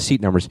told him the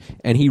seat numbers,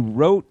 and he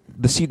wrote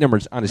the seat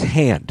numbers on his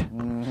hand.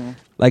 Mm-hmm.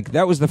 Like,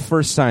 that was the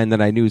first sign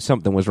that I knew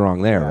something was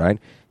wrong there, right?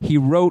 He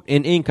wrote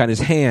in ink on his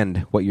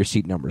hand what your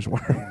seat numbers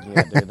were.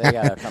 Yeah, dude, they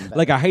gotta come back.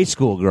 Like a high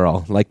school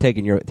girl, like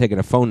taking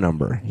a phone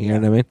number. You know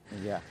what I mean?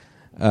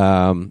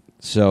 Yeah.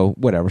 So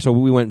whatever. So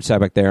we went and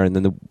sat back there, and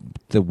then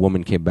the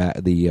woman came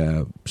back.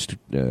 The flight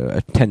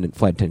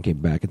attendant came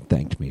back and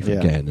thanked me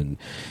again, and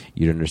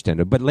you didn't understand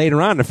it. But later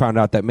on, I found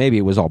out that maybe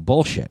it was all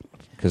bullshit.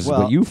 Because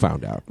what you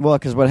found out. Well,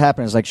 because what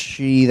happened is, like,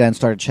 she then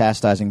started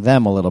chastising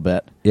them a little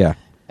bit. Yeah.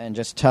 And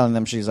just telling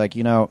them, she's like,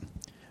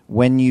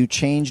 when you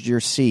changed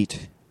your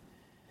seat,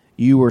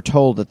 you were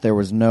told that there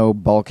was no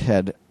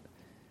bulkhead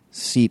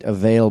seat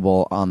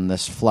available on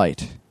this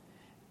flight.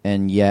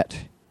 And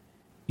yet,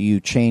 you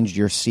changed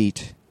your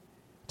seat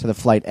to the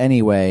flight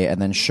anyway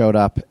and then showed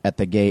up at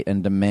the gate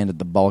and demanded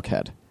the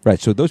bulkhead. Right,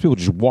 so those people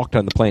just walked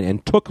on the plane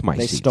and took my seat.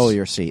 They stole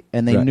your seat,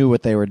 and they knew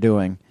what they were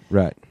doing.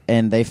 Right.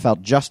 And they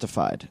felt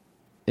justified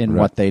in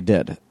what they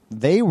did.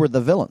 They were the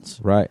villains.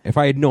 Right. If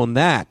I had known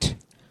that,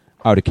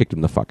 I would have kicked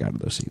them the fuck out of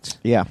those seats.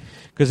 Yeah.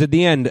 Because at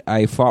the end,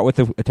 I fought with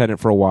the attendant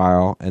for a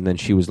while, and then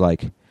she was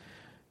like,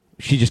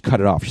 she just cut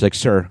it off. She's like,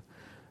 sir,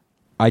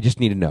 I just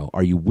need to know,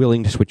 are you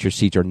willing to switch your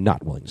seats or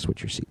not willing to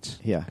switch your seats?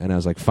 Yeah. And I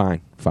was like,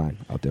 fine,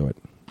 I'll do it.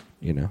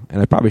 And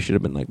I probably should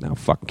have been like, no,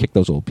 fucking kick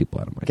those old people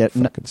out of my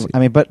fucking seat. I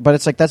mean, but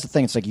it's like, that's the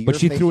thing. It's like, but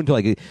she threw into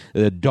like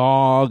the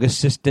dog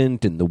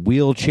assistant and the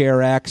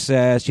wheelchair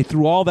access. She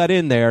threw all that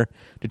in there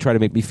to try to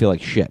make me feel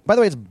like shit. By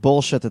the way, it's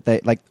bullshit that they,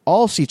 like,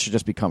 all seats should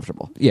just be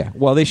comfortable. Yeah.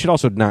 Well, they should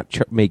also not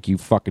make you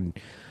fucking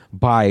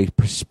buy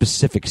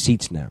specific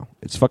seats now.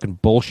 It's fucking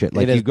bullshit.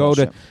 Like, you go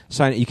to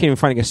sign it, you can't even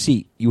find a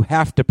seat. You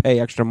have to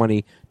pay extra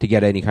money to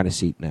get any kind of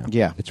seat now.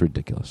 Yeah. It's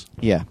ridiculous.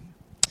 Yeah.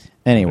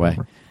 Anyway.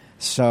 Whatever.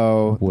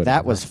 So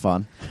that was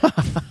fun.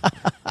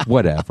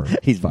 Whatever.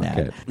 He's mad.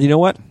 It. You know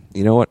what?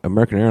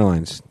 American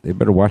Airlines, they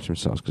better watch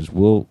themselves, because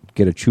we'll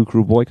get a Chew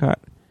Crew boycott.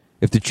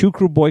 If the Chew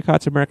Crew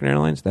boycotts American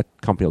Airlines, that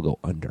company will go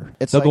under.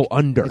 They'll go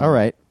under. All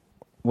right.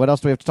 What else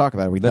do we have to talk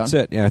about? Are we done? That's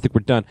it. Yeah, I think we're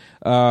done.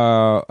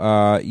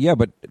 Yeah,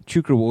 but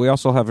Chew Crew, we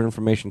also have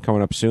information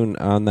coming up soon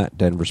on that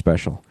Denver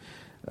special.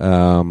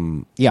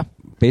 Yeah.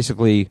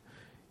 Basically,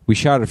 we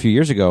shot it a few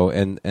years ago,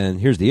 and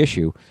here's the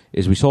issue,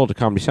 is we sold it to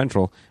Comedy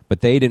Central, but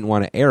they didn't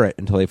want to air it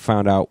until they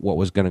found out what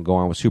was going to go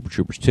on with Super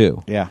Troopers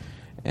 2. Yeah.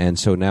 And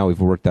so now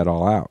we've worked that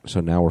all out. So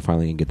now we're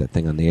finally going to get that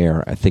thing on the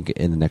air, I think,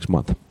 in the next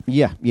month.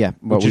 Yeah.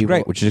 Which is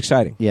great, which is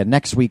exciting. Yeah,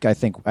 next week I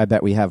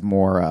bet we have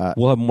more...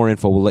 we'll have more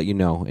info. We'll let you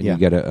know. And you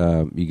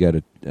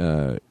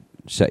gotta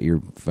set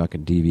your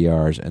fucking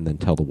DVRs and then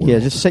tell the world. Yeah,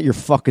 just set your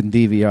fucking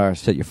DVRs.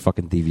 Set your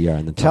fucking DVR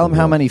and then tell them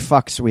how many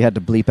fucks we had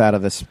to bleep out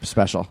of this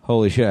special.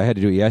 Holy shit, I had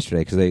to do it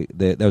yesterday because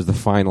that was the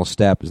final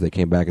step, as they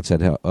came back and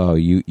said, oh,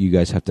 you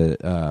guys have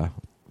to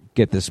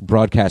get this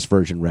broadcast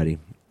version ready.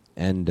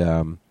 And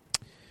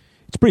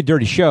it's a pretty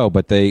dirty show,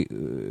 but they're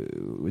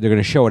going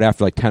to show it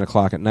after like 10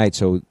 o'clock at night,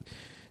 so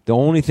the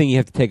only thing you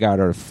have to take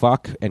out are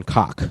fuck and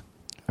cock.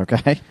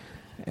 Okay.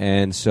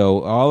 And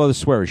so all of the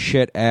swear is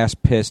shit, ass,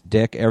 piss,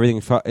 dick,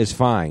 everything is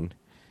fine.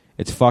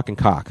 It's fuck and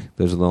cock.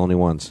 Those are the only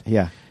ones.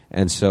 Yeah.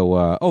 And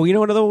so, you know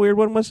what another weird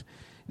one was?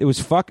 It was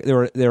fuck.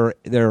 There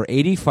were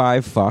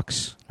 85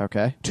 fucks.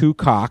 Okay. 2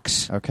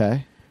 cocks.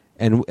 Okay.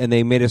 And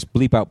they made us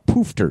bleep out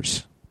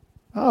poofters.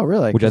 Oh,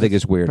 really? Which I think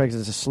is weird. Because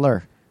it's a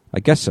slur. I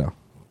guess so.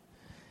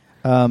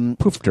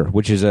 Poofter,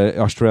 which is an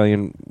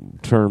Australian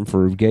term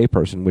for gay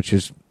person, which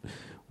is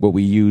what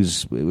we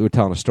use. We were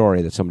telling a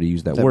story that somebody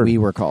used that word. We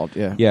were called,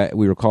 yeah. Yeah,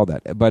 we were called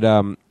that. But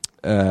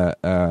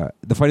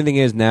the funny thing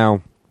is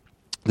now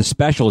the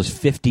special is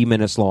 50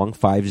 minutes long,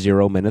 50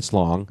 minutes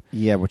long.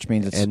 Yeah, which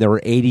means it's... And there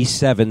were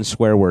 87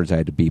 swear words I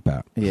had to beep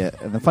out. Yeah,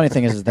 and the funny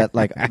thing is that,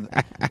 like,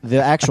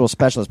 the actual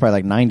special is probably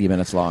like 90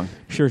 minutes long.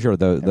 Sure. We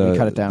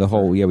cut it down.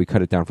 We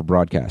cut it down for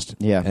broadcast.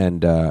 Yeah.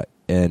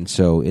 And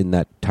so in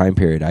that time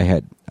period,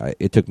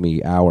 it took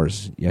me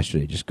hours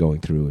yesterday just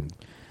going through and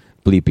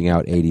bleeping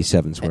out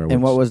 87 swear words.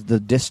 And what was the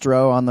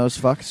distro on those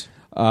fucks?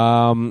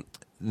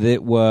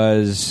 That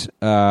was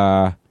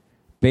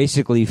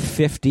basically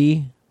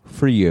 50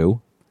 for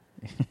you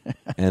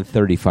and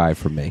 35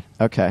 for me.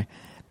 Okay.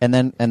 And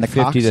the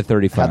 50 cocks, to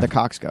 35. How'd the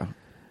cocks go?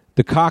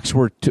 The cocks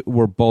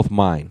were both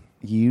mine.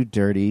 You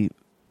dirty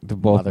They're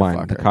both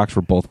mine. The cocks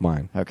were both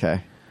mine.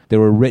 Okay. They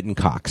were written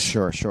cocks.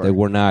 Sure. They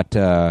were not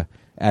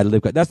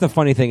ad-lib. That's the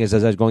funny thing is,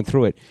 as I was going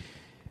through it,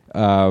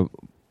 a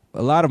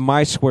lot of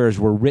my swears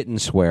were written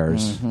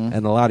swears,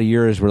 and a lot of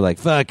yours were like,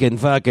 fucking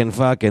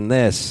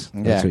this.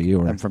 That's what you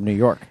were. I'm from New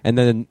York. And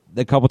then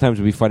a couple times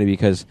it would be funny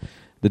because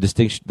the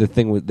distinction, the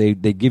thing with they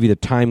give you the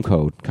time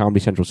code. Comedy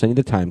Central send you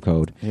the time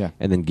code,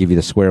 and then give you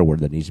the swear word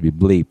that needs to be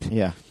bleeped.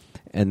 Yeah.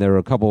 And there were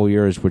a couple of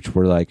years which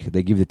were like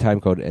they give you the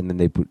time code and then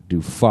they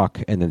do fuck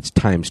and then it's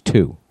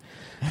 ×2.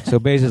 So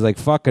basically, it's like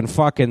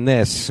fucking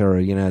this,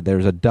 or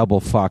there's a double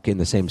fuck in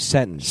the same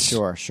sentence.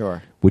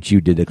 Sure. Which you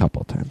did a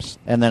couple of times.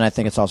 And then I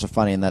think it's also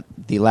funny in that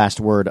the last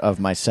word of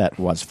my set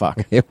was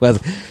fuck. It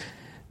was.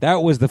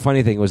 That was the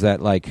funny thing was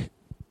that like,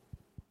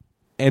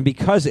 and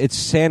because it's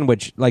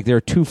sandwiched, like there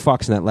are 2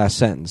 fucks in that last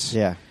sentence.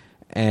 Yeah.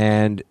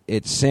 And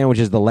it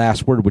sandwiches the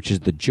last word, which is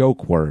the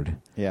joke word.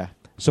 Yeah.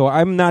 So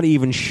I'm not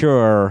even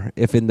sure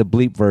if in the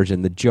bleep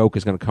version the joke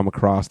is going to come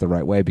across the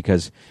right way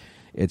because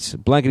it's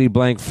blankety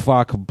blank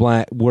fuck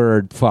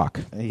word fuck.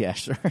 Yeah,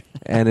 sure.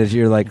 And as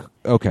you're like,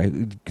 okay,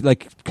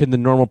 like can the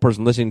normal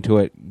person listening to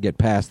it get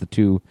past the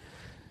 2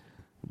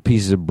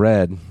 pieces of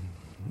bread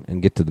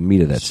and get to the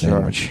meat of that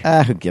sandwich?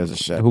 Who gives a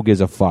shit? Who gives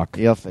a fuck?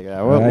 You'll figure it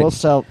out. Right?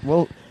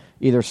 We'll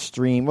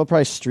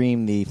probably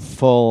stream the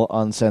full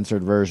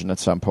uncensored version at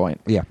some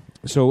point. Yeah.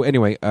 So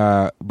anyway,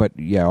 but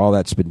yeah, all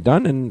that's been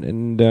done,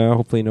 and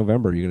hopefully in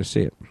November you're going to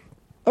see it.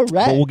 All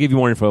right. But we'll give you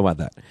more info about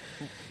that.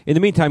 In the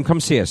meantime,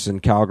 come see us in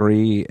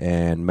Calgary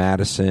and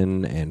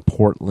Madison and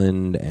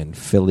Portland and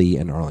Philly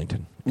and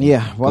Arlington.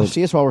 Yeah, well,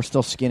 see us while we're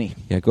still skinny.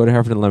 Yeah, go to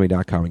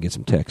HerefordandLemmy.com and get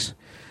some ticks.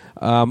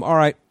 All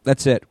right,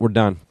 that's it. We're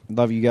done.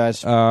 Love you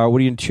guys. What are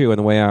you going to chew on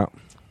the way out?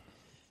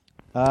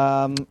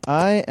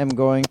 I am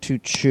going to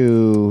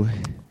chew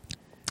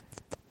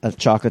a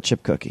chocolate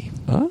chip cookie.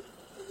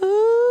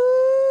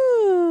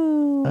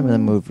 I'm in the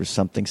mood for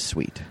something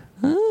sweet.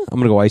 I'm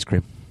going to go ice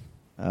cream.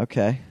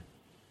 Okay.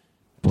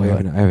 Boy,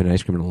 I haven't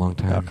ice cream in a long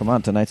time. Oh, come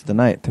on. Tonight's the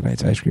night.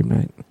 Tonight's ice cream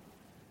night.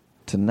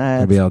 Tonight.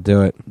 Maybe I'll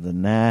do it. The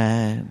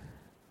night.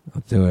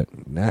 I'll do it.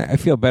 I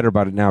feel better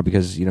about it now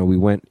because, we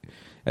went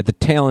at the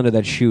tail end of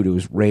that shoot. It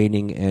was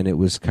raining and it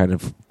was kind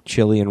of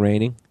chilly and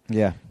raining.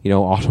 Yeah.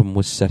 Autumn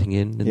was setting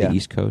in the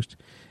East Coast.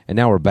 And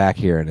now we're back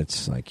here and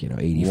it's like,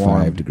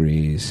 85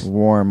 degrees.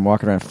 Warm,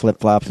 walking around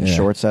flip-flops and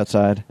shorts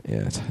outside.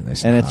 Yeah, it's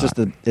nice and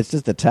and it's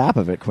just the top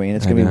of it, Queen.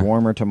 It's going to be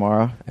warmer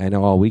tomorrow. I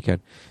know, all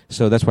weekend.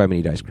 So that's why I'm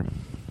going to eat ice cream.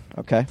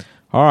 Okay.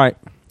 All right.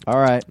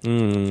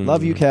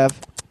 Love you, Kev.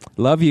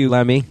 Love you,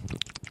 Lemmy.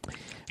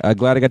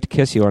 Glad I got to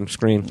kiss you on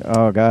screen.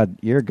 Oh, God.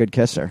 You're a good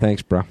kisser.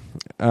 Thanks, bro.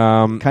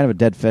 Kind of a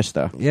dead fish,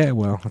 though. Yeah,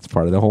 well, that's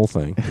part of the whole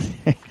thing.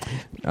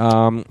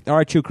 All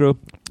right, Chew Crew.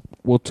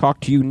 We'll talk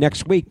to you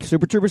next week.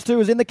 Super Troopers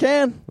 2 is in the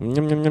can.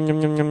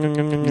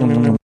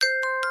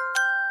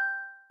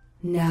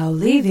 Now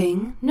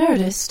leaving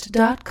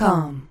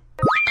Nerdist.com.